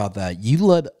thinking about that, you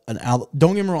let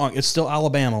don't get me wrong, it's still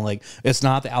Alabama. Like, it's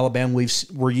not the Alabama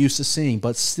we're used to seeing,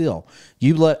 but still,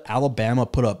 you let Alabama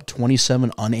put up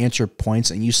 27 unanswered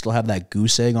points, and you still have that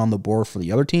goose egg on the board for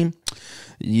the other team.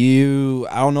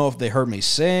 I don't know if they heard me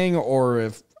saying, or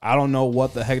if I don't know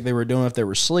what the heck they were doing, if they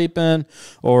were sleeping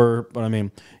but I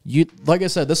mean, like I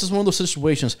said, this is one of those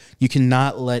situations you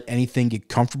cannot let anything get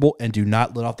comfortable and do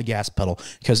not let off the gas pedal,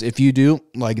 because if you do,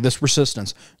 like this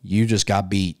persistence, you just got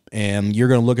beat, and you're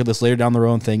going to look at this later down the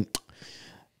road and think,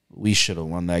 we should have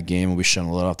won that game and we shouldn't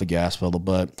have let off the gas pedal.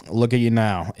 But look at you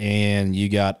now, and you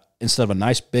got, instead of a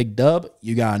nice big dub,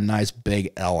 you got a nice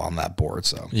big L on that board.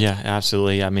 So yeah,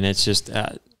 absolutely. I mean, it's just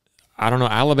I don't know.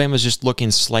 Alabama's just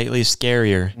looking slightly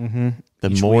scarier the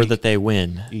each more week. That they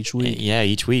win each week. Yeah,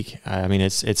 each week. I mean,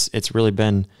 it's really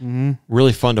been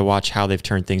really fun to watch how they've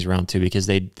turned things around too, because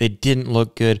they didn't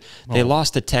look good. They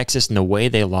lost to Texas, and the way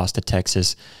they lost to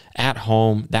Texas at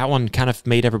home, that one kind of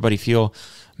made everybody feel,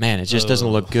 man, it just doesn't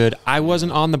look good. I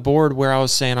wasn't on the board where I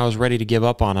was saying I was ready to give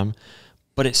up on them,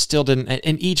 but it still didn't.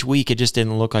 And each week, it just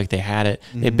didn't look like they had it.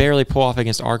 They barely pull off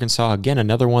against Arkansas. Again,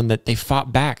 another one that they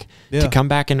fought back to come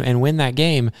back and win that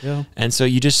game. Yeah. And so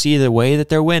you just see the way that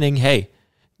they're winning. Hey,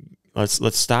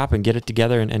 let's stop and get it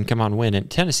together and come on, win.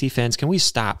 And Tennessee fans, can we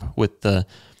stop with the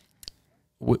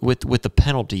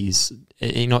penalties?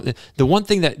 You know, the one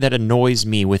thing that annoys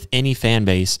me with any fan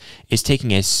base is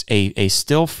taking a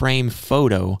still frame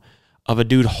photo of a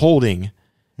dude holding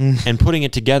and putting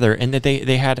it together. And that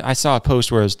they had, I saw a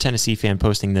post where it was a Tennessee fan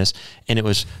posting this, and it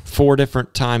was 4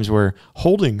 different times where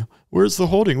holding, where's the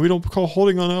holding? We don't call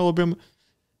holding on Alabama.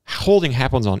 Holding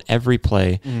happens on every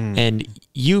play, and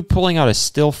you pulling out a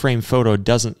still frame photo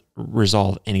doesn't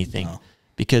resolve anything,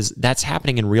 because that's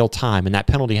happening in real time, and that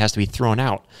penalty has to be thrown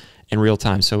out in real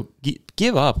time. So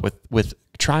give up with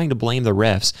trying to blame the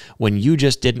refs when you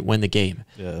just didn't win the game.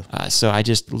 Yeah. So I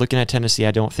just, looking at Tennessee,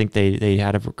 I don't think they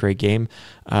had a great game.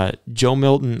 Joe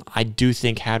Milton, I do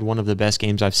think, had one of the best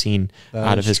games I've seen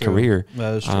out of his career.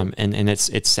 That is true. And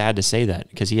it's sad to say that,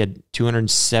 because he had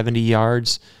 270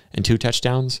 yards and 2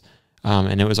 touchdowns.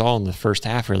 And it was all in the first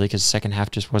half, really, because the second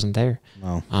half just wasn't there.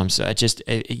 No. So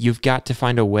you've got to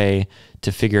find a way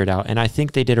to figure it out. And I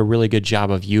think they did a really good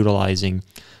job of utilizing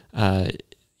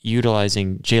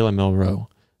Jalen Milroe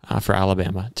for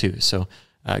Alabama too. So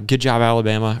good job,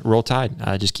 Alabama. Roll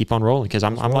Tide. Just keep on rolling, because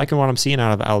I'm liking what I'm seeing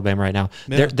out of Alabama right now.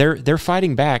 Yeah. They're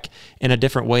fighting back in a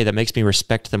different way that makes me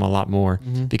respect them a lot more,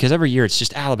 because every year it's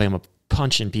just Alabama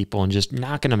punching people and just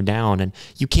knocking them down, and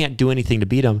you can't do anything to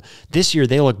beat them. This year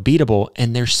they look beatable,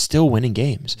 and they're still winning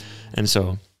games. And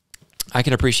so I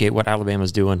can appreciate what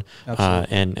Alabama's doing,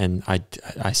 and I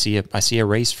see a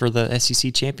race for the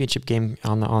SEC championship game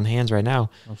on hands right now.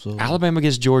 Absolutely. Alabama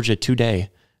against Georgia today.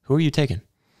 Who are you taking?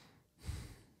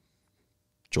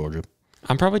 Georgia.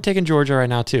 I'm probably taking Georgia right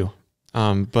now too,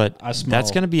 but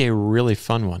that's going to be a really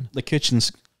fun one. The kitchen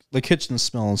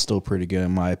smelling still pretty good,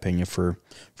 in my opinion, for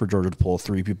Georgia to pull a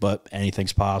 3-peat, but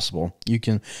anything's possible. You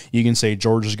can say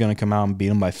Georgia's going to come out and beat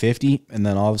them by 50, and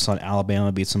then all of a sudden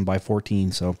Alabama beats them by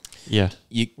 14. So yeah,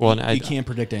 you can't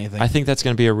predict anything. I think that's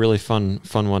going to be a really fun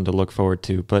one to look forward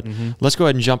to. But let's go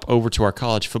ahead and jump over to our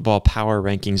college football power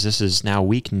rankings. This is now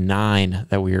week 9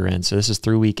 that we are in, so this is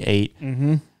through week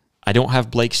 8. I don't have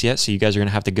Blake's yet, so you guys are going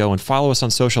to have to go and follow us on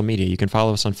social media. You can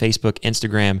follow us on Facebook,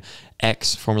 Instagram,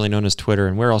 X, formerly known as Twitter,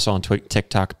 and we're also on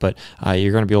TikTok. But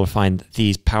you're going to be able to find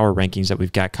these power rankings that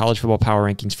we've got. College football power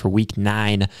rankings for week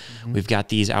 9. We've got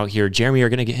these out here. Jeremy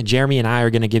and I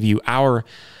are going to give you our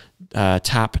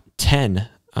top 10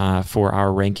 for our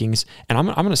rankings. And I'm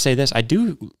going to say this. I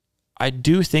do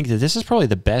think that this is probably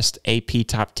the best AP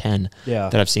top 10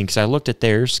 that I've seen, because I looked at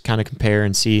theirs, kind of compare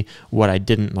and see what I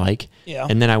didn't like. Yeah.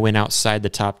 And then I went outside the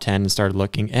top 10 and started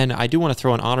looking. And I do want to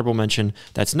throw an honorable mention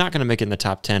that's not going to make it in the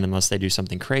top 10 unless they do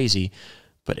something crazy,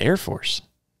 but Air Force.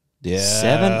 Yeah.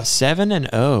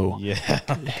 7-0. Yeah.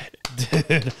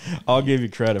 Dude, I'll give you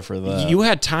credit for that. You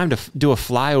had time to do a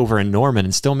flyover in Norman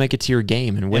and still make it to your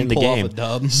game and win the game. Off a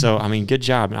dub. So, I mean, good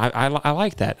job. I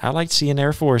like that. I like seeing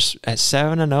Air Force at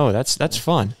 7-0. That's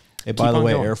fun. Hey, by the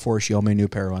way, Air Force, you owe me a new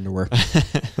pair of underwear.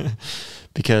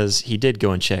 Because he did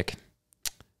go and check.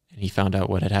 He found out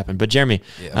what had happened. But Jeremy,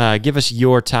 give us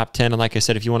your top 10. And like I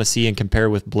said, if you want to see and compare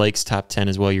with Blake's top 10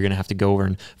 as well, you're going to have to go over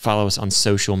and follow us on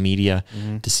social media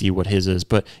to see what his is.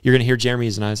 But you're going to hear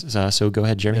Jeremy's, so go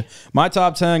ahead, Jeremy. My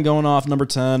top 10, going off number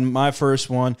 10, my first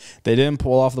one. They didn't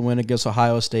pull off the win against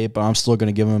Ohio State, but I'm still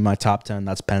going to give them my top 10.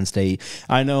 That's Penn State.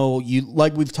 I know,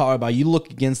 like we've talked about, you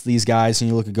look against these guys and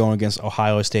you look at going against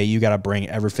Ohio State, you got to bring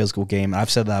every physical game.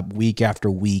 I've said that week after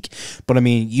week. But, I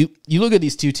mean, you look at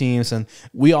these two teams, and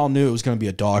we all all knew it was going to be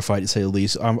a dogfight, to say the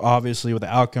least. Obviously, with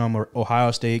the outcome, or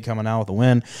Ohio State coming out with a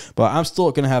win, but I'm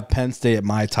still going to have Penn State at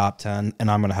my top 10,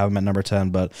 and I'm going to have them at number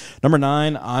 10. But number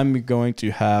 9, I'm going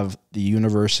to have the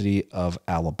University of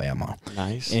Alabama.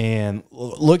 Nice. And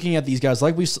looking at these guys,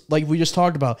 like we just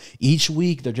talked about, each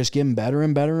week they're just getting better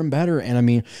and better and better. And I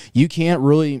mean, you can't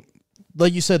really,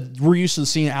 like you said, we're used to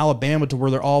seeing Alabama to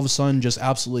where they're all of a sudden just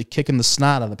absolutely kicking the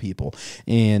snot out of people.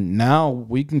 And now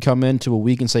we can come into a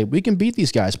week and say we can beat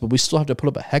these guys, but we still have to put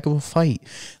up a heck of a fight.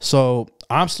 So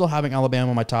I'm still having Alabama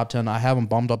in my top 10. I have them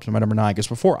bumped up to my number 9 because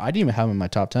before I didn't even have them in my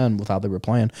top 10 with how they were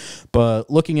playing. But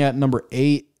looking at number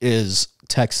 8 is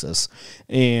Texas.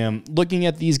 And looking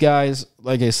at these guys,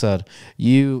 like I said,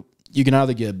 you can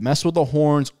either get messed with the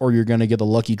horns or you're going to get the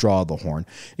lucky draw of the horn.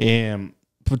 And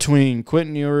between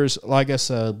Quentin Ewers, like I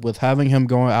said, with having him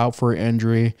going out for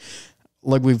injury,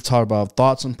 like we've talked about,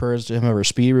 thoughts and prayers to him over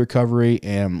speedy recovery,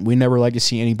 and we never like to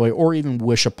see anybody or even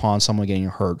wish upon someone getting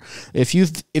hurt. If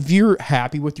you're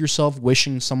happy with yourself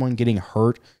wishing someone getting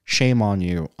hurt, shame on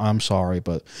you. I'm sorry,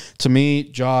 but to me,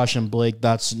 Josh and Blake,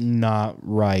 that's not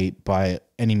right by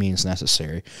any means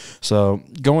necessary. So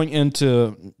going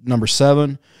into number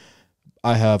 7,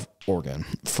 I have Oregon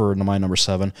for my number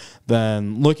 7.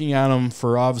 Then looking at them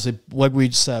for, obviously, like we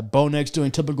just said, Bo Nix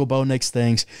doing typical Bo Nix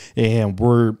things, and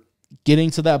we're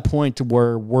getting to that point to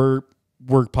where we're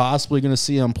possibly going to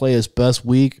see him play his best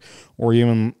week or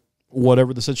even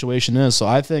whatever the situation is. So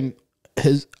I think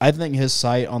his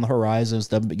sight on the horizon is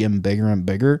definitely getting bigger and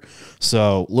bigger.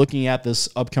 So looking at this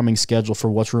upcoming schedule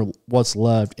for what's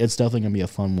left, it's definitely going to be a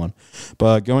fun one.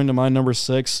 But going to my number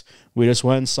 6, we just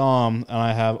went and saw him, and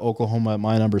I have Oklahoma at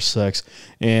my number 6.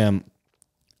 And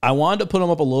I wanted to put them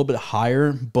up a little bit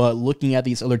higher, but looking at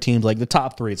these other teams, like the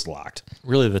top 3, it's locked.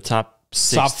 Really, the top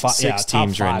six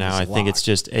teams right now. I think it's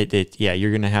just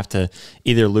you're going to have to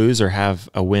either lose or have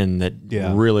a win that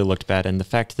really looked bad. And the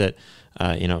fact that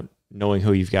knowing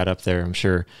who you've got up there, I'm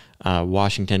sure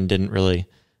Washington didn't really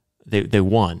they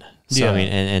won. So I mean,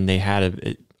 and they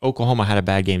had Oklahoma had a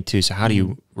bad game too. So how do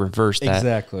you reverse that?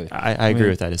 Exactly. I agree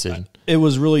with that decision. It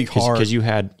was really hard because you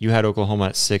had Oklahoma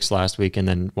at 6 last week and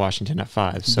then Washington at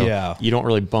 5. So you don't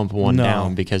really bump one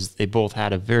down because they both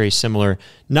had a very similar,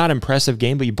 not impressive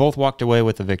game, but you both walked away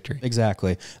with a victory.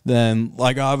 Exactly. Then,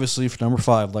 like, obviously for number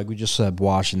 5, like we just said,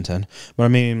 Washington. But I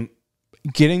mean,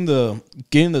 getting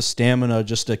the stamina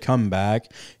just to come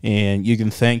back, and you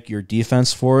can thank your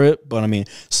defense for it. But I mean,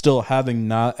 still having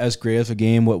not as great of a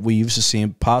game what we used to see,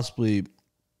 possibly,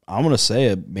 I'm going to say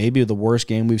it, maybe the worst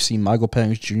game we've seen Michael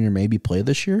Penix Jr. maybe play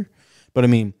this year. But I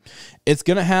mean, it's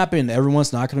going to happen.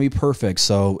 Everyone's not going to be perfect.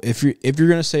 So if you're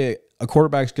going to say a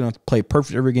quarterback's going to play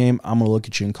perfect every game, I'm going to look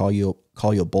at you and call you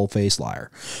a bull-faced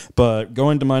liar. But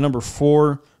going to my number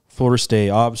 4, Florida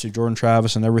State, obviously Jordan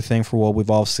Travis and everything for what we've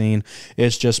all seen,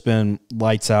 it's just been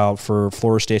lights out for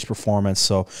Florida State's performance.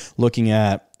 So looking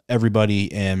at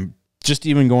everybody and just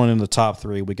even going into the top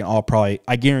 3, we can all probably,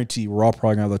 I guarantee we're all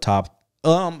probably going to have the top.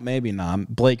 Maybe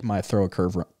not. Blake might throw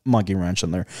a monkey wrench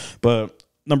in there. But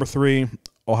number 3,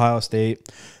 Ohio State.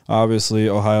 Obviously,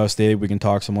 Ohio State, we can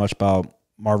talk so much about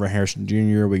Marvin Harrison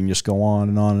Jr. We can just go on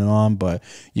and on and on, but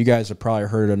you guys have probably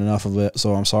heard enough of it,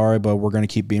 so I'm sorry, but we're going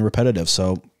to keep being repetitive,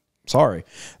 so sorry.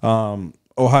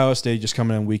 Ohio State just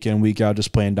coming in, week out,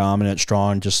 just playing dominant,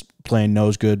 strong, just playing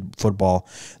nose-good football.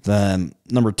 Then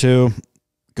number 2,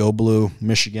 go blue,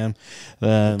 Michigan.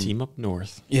 The team up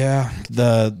north. Yeah,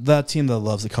 that team that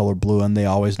loves the color blue, and they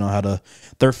always know how to.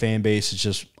 Their fan base is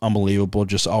just unbelievable.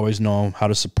 Just always know how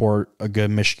to support a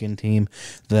good Michigan team.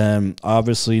 Then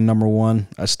obviously number 1,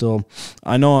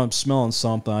 I know I'm smelling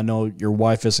something. I know your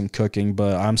wife isn't cooking,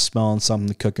 but I'm smelling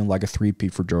something cooking like a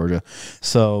 3-peat for Georgia.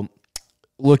 So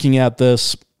looking at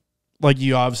this, like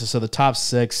you obviously said, the top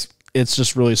 6. It's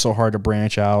just really so hard to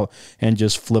branch out and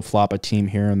just flip-flop a team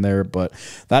here and there. But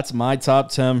that's my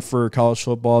top 10 for college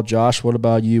football. Josh, what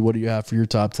about you? What do you have for your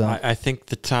top 10? I think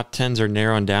the top 10s are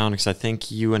narrowing down because I think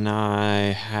you and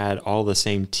I had all the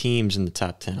same teams in the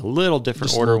top 10. A little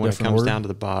different order when it comes down to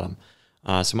the bottom.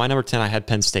 So my number 10, I had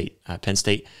Penn State. Penn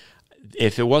State,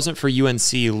 if it wasn't for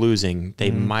UNC losing,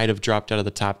 they might have dropped out of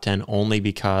the top 10 only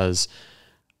because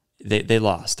they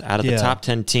lost. Out of the top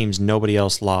 10 teams, nobody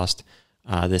else lost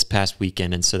this past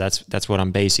weekend, and so that's what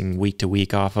I'm basing week to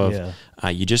week off of.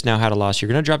 You just now had a loss. You're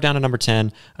going to drop down to number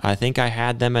 10. I think I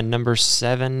had them at number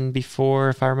 7 before,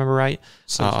 if I remember right.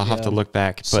 I'll have to look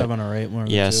back. But 7 or 8. One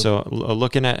yeah, so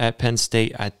looking at Penn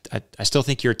State, I still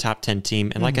think you're a top 10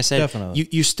 team. And like I said,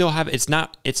 you still have it's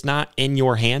not in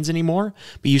your hands anymore,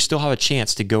 but you still have a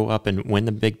chance to go up and win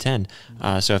the Big Ten.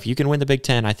 So if you can win the Big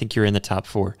Ten, I think you're in the top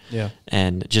 4. Yeah.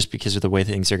 And just because of the way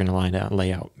things are going to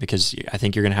lay out, because I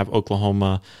think you're going to have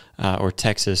Oklahoma or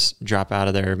Texas drop out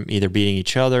of there, either beating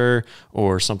each other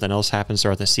or something else happens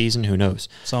throughout the season. Who knows?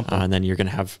 And then you're going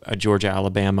to have Georgia,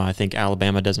 Alabama. I think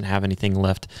Alabama doesn't have anything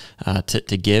left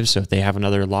to give. So if they have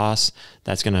another loss,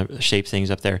 that's going to shape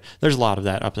things up there. There's a lot of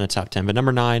that up in the top 10. But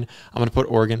number 9, I'm going to put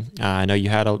Oregon. I know you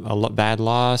had a bad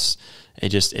loss.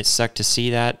 It sucked to see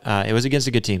that. It was against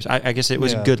the good teams. I guess it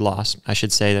was a good loss. I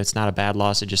should say that's not a bad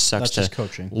loss. It just sucks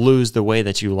to lose the way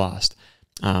that you lost.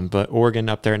 But Oregon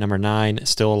up there at number 9,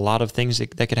 still a lot of things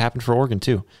that could happen for Oregon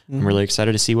too. I'm really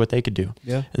excited to see what they could do.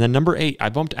 Yeah. And then number 8, I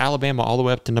bumped Alabama all the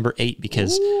way up to number 8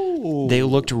 because they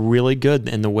looked really good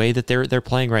in the way that they're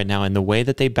playing right now and the way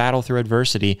that they battle through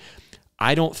adversity.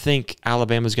 I don't think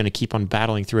Alabama's going to keep on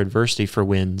battling through adversity for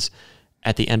wins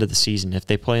at the end of the season. If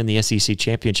they play in the SEC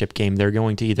championship game, they're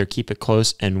going to either keep it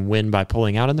close and win by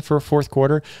pulling out in the fourth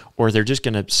quarter, or they're just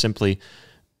going to simply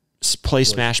play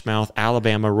smash mouth,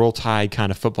 Alabama, roll tide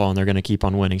kind of football, and they're going to keep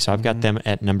on winning. So I've got them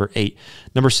at number 8.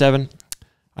 Number 7,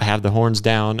 I have the horns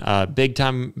down. Big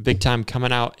time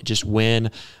coming out, just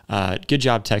win. Good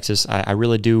job, Texas. I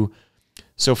really do.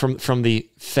 So from the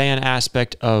fan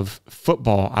aspect of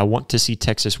football, I want to see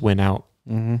Texas win out.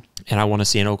 And I want to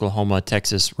see an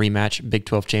Oklahoma-Texas rematch, Big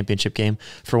 12 championship game,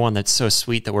 for one that's so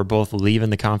sweet that we're both leaving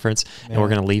the conference and we're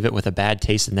going to leave it with a bad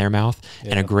taste in their mouth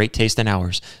and a great taste in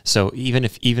ours. So even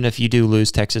if you do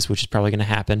lose Texas, which is probably going to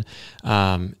happen,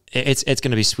 it's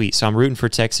going to be sweet. So I'm rooting for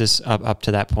Texas up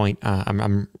to that point.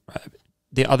 I'm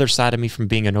the other side of me from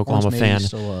being an Oklahoma fan.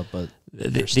 Still up, but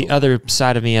the other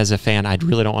side of me as a fan, I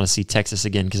really don't want to see Texas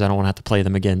again because I don't want to have to play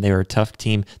them again. They are a tough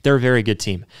team. They're a very good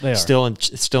team. They are. Still in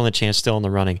the chance, still in the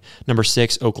running. Number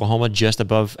 6, Oklahoma, just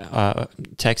above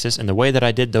Texas. And the way that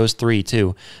I did those 3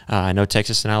 too, I know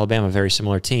Texas and Alabama, very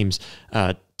similar teams.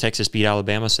 Texas beat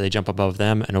Alabama, so they jump above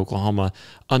them, and Oklahoma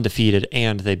undefeated,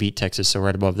 and they beat Texas, so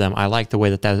right above them. I like the way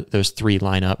that those 3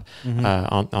 line up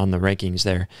on the rankings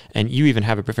there. And you even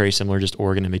have it very similar, just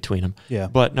Oregon in between them. Yeah.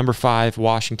 But number 5,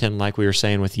 Washington, like we were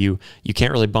saying with you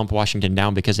can't really bump Washington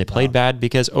down because they played bad,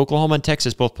 because Oklahoma and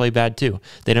Texas both played bad too.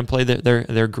 They didn't play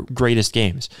their greatest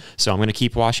games. So I'm going to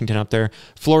keep Washington up there.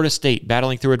 Florida State,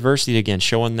 battling through adversity again,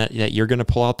 showing that you're going to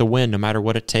pull out the win no matter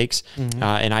what it takes.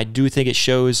 And I do think it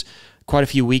shows quite a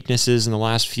few weaknesses in the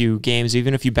last few games,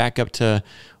 even if you back up to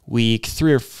week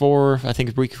 3 or 4, I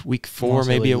think week 4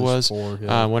 maybe it was, 4,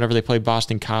 whenever they played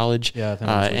Boston College. Yeah, I think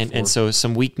it was and so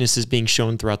some weaknesses being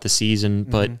shown throughout the season,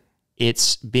 but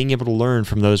it's being able to learn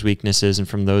from those weaknesses and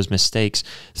from those mistakes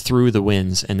through the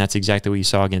wins, and that's exactly what you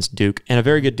saw against Duke, and a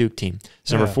very good Duke team.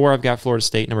 So number 4, I've got Florida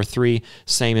State. Number 3,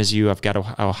 same as you, I've got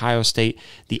Ohio State.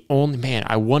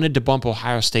 I wanted to bump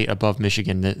Ohio State above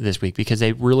Michigan this week because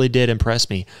they really did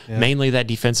impress me, mainly that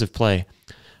defensive play.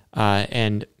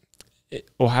 And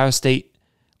Ohio State,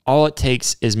 all it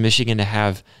takes is Michigan to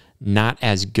have not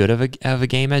as good of a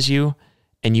game as you,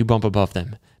 and you bump above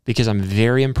them, because I'm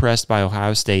very impressed by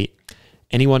Ohio State.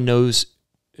 Anyone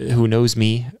who knows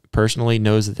me personally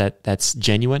knows that's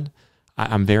genuine.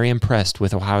 I'm very impressed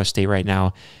with Ohio State right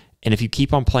now. And if you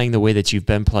keep on playing the way that you've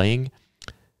been playing,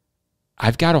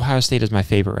 I've got Ohio State as my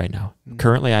favorite right now.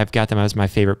 Currently, I've got them as my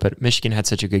favorite, but Michigan had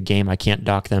such a good game. I can't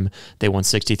dock them. They won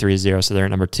 63-0, so they're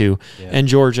at number 2. Yeah. And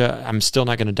Georgia, I'm still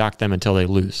not going to dock them until they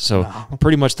lose. So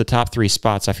pretty much the top 3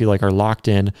 spots I feel like are locked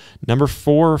in. Number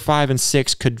 4, 5, and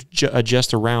 6 could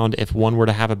adjust around if one were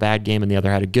to have a bad game and the other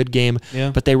had a good game.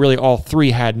 Yeah. But they really all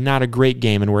 3 had not a great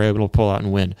game and were able to pull out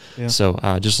and win. Yeah. So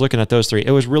just looking at those 3,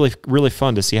 it was really, really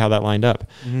fun to see how that lined up.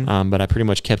 But I pretty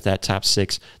much kept that top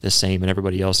 6 the same, and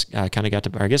everybody else kind of got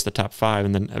to, I guess, the top 5,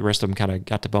 and then the rest of them kind of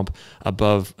got to bump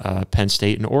above Penn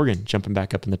State and Oregon, jumping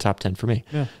back up in the top 10 for me.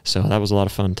 Yeah. So that was a lot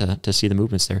of fun to see the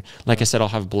movements there. Like I said, I'll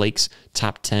have Blake's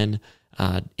top 10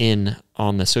 in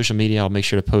on the social media. I'll make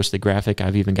sure to post the graphic.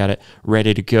 I've even got it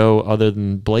ready to go. Other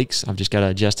than Blake's, I've just got to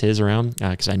adjust his around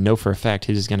because I know for a fact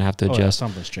he's going to have to adjust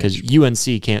because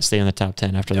UNC can't stay in the top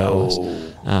 10 after that loss.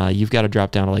 You've got to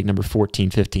drop down to like number 14,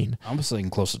 15. I'm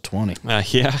thinking close to 20.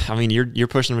 Yeah, I mean you're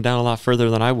pushing them down a lot further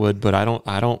than I would, but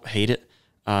I don't hate it.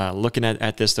 Looking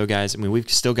at this though, guys, I mean we've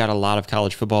still got a lot of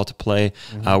college football to play.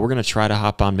 We're gonna try to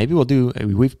hop on. Maybe we'll do.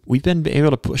 We've been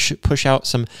able to push out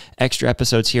some extra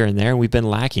episodes here and there. And we've been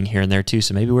lacking here and there too.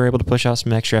 So maybe we're able to push out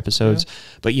some extra episodes.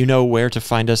 But you know where to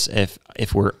find us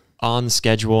if we're on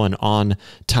schedule and on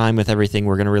time with everything.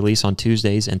 We're going to release on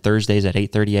Tuesdays and Thursdays at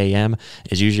 8:30 a.m.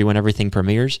 is usually when everything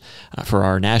premieres for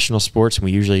our national sports. And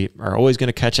we usually are always going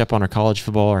to catch up on our college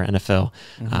football or NFL.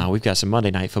 We've got some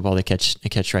Monday night football to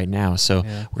catch right now, so we're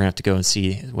going to have to go and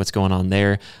see what's going on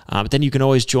there. But then you can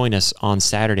always join us on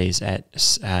Saturdays at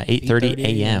 8:30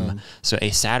 a.m. So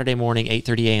a Saturday morning,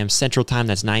 8:30 a.m. Central Time.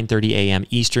 That's 9:30 a.m.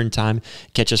 Eastern Time.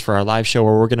 Catch us for our live show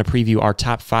where we're going to preview our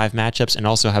top 5 matchups and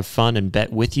also have fun and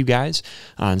bet with you guys.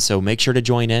 And so make sure to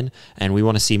join in, and we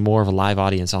want to see more of a live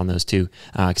audience on those too,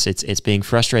 because it's being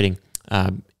frustrating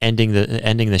ending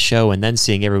the show and then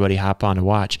seeing everybody hop on and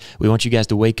watch. We want you guys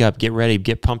to wake up, get ready,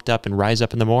 get pumped up, and rise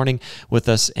up in the morning with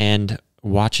us and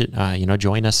watch it.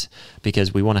 Join us,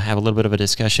 because we want to have a little bit of a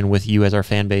discussion with you as our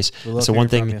fan base. So one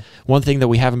thing that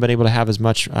we haven't been able to have as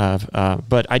much of,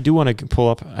 but I do want to pull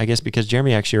up, I guess, because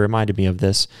Jeremy actually reminded me of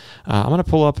this. I'm going to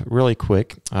pull up really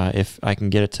quick if I can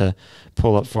get it to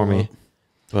pull up for me.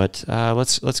 But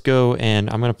let's go, and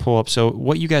I'm going to pull up. So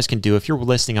what you guys can do, if you're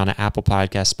listening on an Apple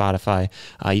Podcast, Spotify,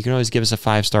 you can always give us a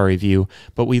 5-star review.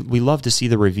 But we love to see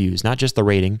the reviews, not just the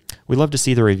rating. We love to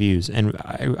see the reviews. And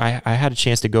I had a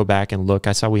chance to go back and look.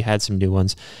 I saw we had some new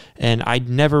ones, and I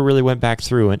never really went back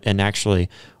through and actually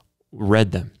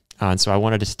read them. And so I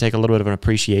wanted to take a little bit of an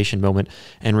appreciation moment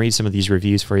and read some of these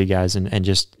reviews for you guys, and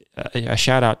just a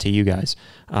shout out to you guys.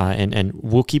 And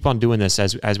we'll keep on doing this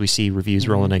as we see reviews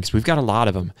rolling in, because we've got a lot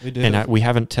of them, and we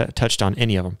haven't touched on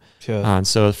any of them. Sure. And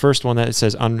so the first one that it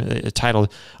says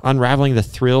titled "Unraveling the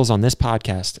Thrills on This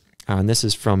Podcast," and this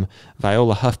is from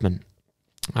Viola Huffman.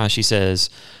 She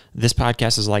says, "This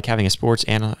podcast is like having a sports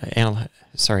analyst."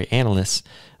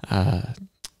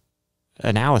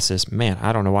 Analysis, man.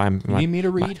 I don't know why you need me to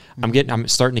read. I'm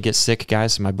starting to get sick,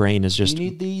 guys. So my brain is just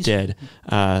dead.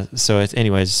 So it's,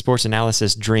 anyways, sports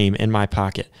analysis dream in my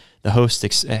pocket. The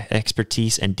host's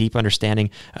expertise and deep understanding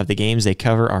of the games they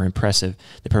cover are impressive.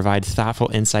 They provide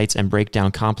thoughtful insights and break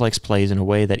down complex plays in a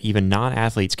way that even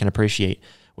non-athletes can appreciate.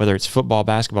 Whether it's football,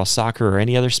 basketball, soccer, or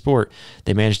any other sport,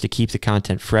 they manage to keep the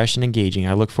content fresh and engaging.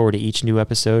 I look forward to each new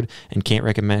episode and can't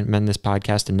recommend this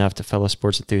podcast enough to fellow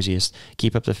sports enthusiasts.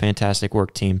 Keep up the fantastic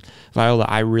work, team. Viola,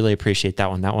 I really appreciate that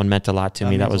one. That one meant a lot to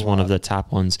me. That was one of the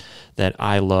top ones that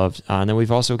I loved. And then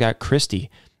we've also got Christy,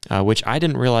 which I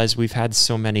didn't realize we've had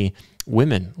so many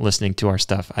women listening to our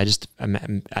stuff. I just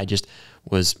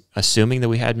was assuming that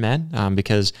we had men,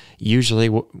 because usually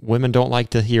women don't like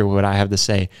to hear what I have to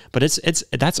say. But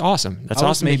that's awesome. That's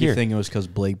awesome to hear. Maybe thinking it was because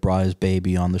Blake brought his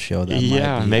baby on the show.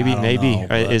 Maybe.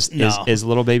 Is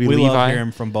little baby Levi? We love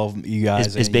hearing from both you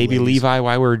guys. Is baby ladies. Levi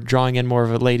why we're drawing in more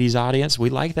of a ladies audience?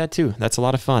 We like that too. That's a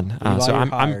lot of fun.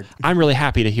 So I'm really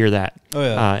happy to hear that. Oh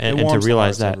yeah, and to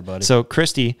realize that. Everybody. So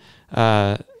Christy,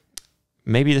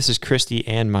 maybe this is Christy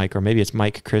and Mike, or maybe it's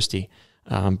Mike Christy.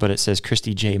 But it says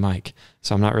Christy J. Mike,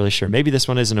 so I'm not really sure. Maybe this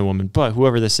one isn't a woman, but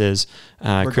whoever this is,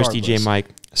 Christy J. Mike,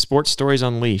 Sports Stories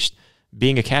Unleashed.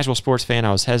 Being a casual sports fan,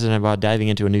 I was hesitant about diving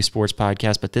into a new sports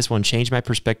podcast, but this one changed my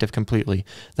perspective completely.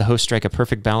 The hosts strike a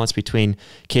perfect balance between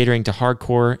catering to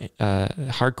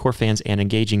hardcore fans and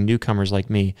engaging newcomers like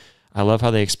me. I love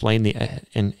how they explain the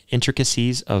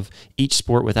intricacies of each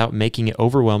sport without making it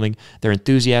overwhelming. Their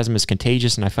enthusiasm is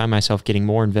contagious, and I find myself getting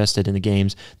more invested in the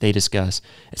games they discuss.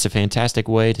 It's a fantastic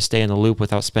way to stay in the loop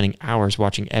without spending hours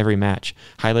watching every match.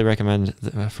 Highly recommend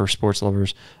for sports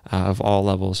lovers of all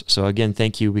levels. So again,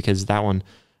 thank you, because that one,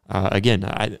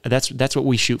 that's what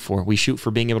we shoot for. We shoot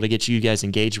for being able to get you guys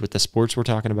engaged with the sports we're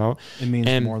talking about. It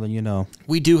means more than you know.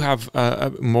 We do have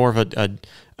more of a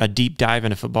deep dive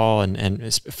into football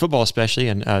and football especially,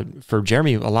 and for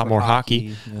Jeremy, a lot more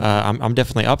hockey. Yeah. I'm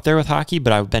definitely up there with hockey,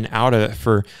 but I've been out of it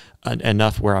for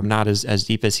enough where I'm not as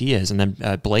deep as he is. And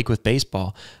then Blake with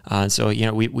baseball. So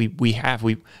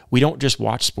we don't just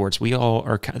watch sports. We all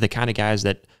are the kind of guys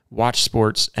that watch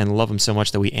sports and love them so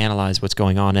much that we analyze what's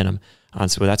going on in them.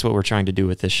 So that's what we're trying to do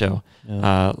with this show.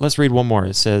 Yeah. Let's read one more.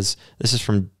 It says, this is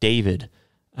from David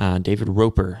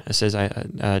Roper. It says,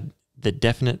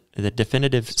 the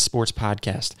Definitive Sports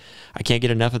Podcast. I can't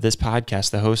get enough of this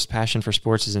podcast. The host's passion for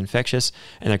sports is infectious,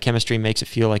 and their chemistry makes it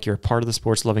feel like you're a part of the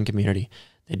sports-loving community.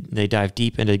 They dive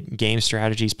deep into game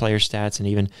strategies, player stats, and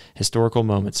even historical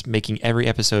moments, making every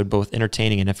episode both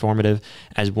entertaining and informative.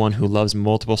 As one who loves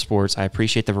multiple sports, I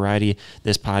appreciate the variety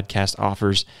this podcast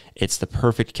offers. It's the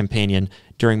perfect companion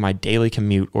during my daily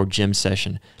commute or gym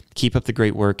session. Keep up the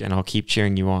great work, and I'll keep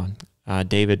cheering you on.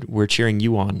 David, we're cheering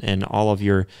you on, and all of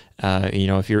your,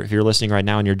 if you're listening right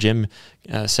now in your gym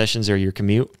sessions or your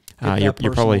commute, you're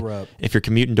probably, if you're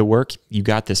commuting to work, you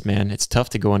got this, man. It's tough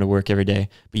to go into work every day,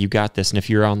 but you got this. And if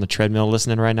you're on the treadmill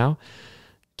listening right now,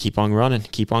 keep on running,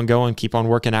 keep on going, keep on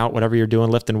working out, whatever you're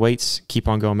doing, lifting weights, keep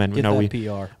on going, man. Get that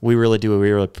PR. We really do.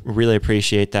 We really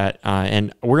appreciate that.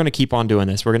 And we're going to keep on doing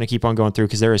this. We're going to keep on going through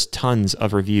because there is tons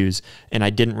of reviews, and I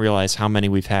didn't realize how many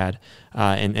we've had,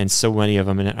 and so many of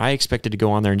them. And I expected to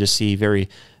go on there and just see very,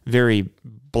 very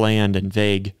bland and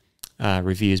vague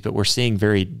reviews, but we're seeing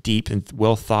very deep and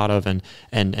well thought of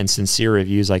and sincere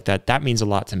reviews like that. That means a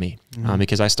lot to me,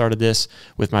 because I started this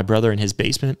with my brother in his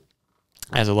basement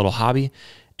as a little hobby,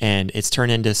 and it's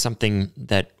turned into something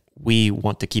that we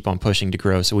want to keep on pushing to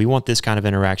grow. So we want this kind of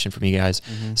interaction from you guys.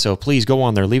 So please go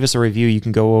on there, leave us a review. You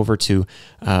can go over to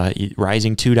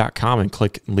rising2.com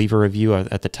and leave a review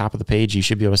at the top of the page. You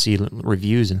should be able to see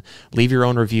reviews and leave your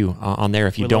own review on there.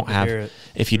 If you don't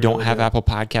have Apple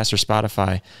Podcasts or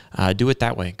Spotify, do it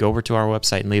that way. Go over to our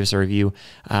website and leave us a review.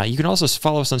 You can also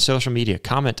follow us on social media,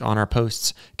 comment on our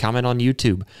posts, comment on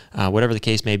YouTube, whatever the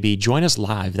case may be. Join us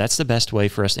live. That's the best way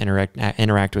for us to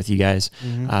interact with you guys.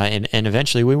 And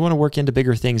eventually we want to work into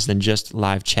bigger things than just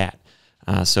live chat.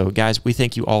 So guys, we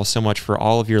thank you all so much for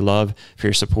all of your love, for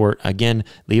your support. Again,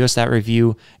 leave us that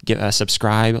review,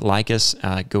 subscribe, like us,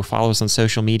 go follow us on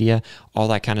social media, all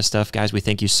that kind of stuff. Guys, we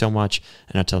thank you so much.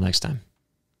 And until next time.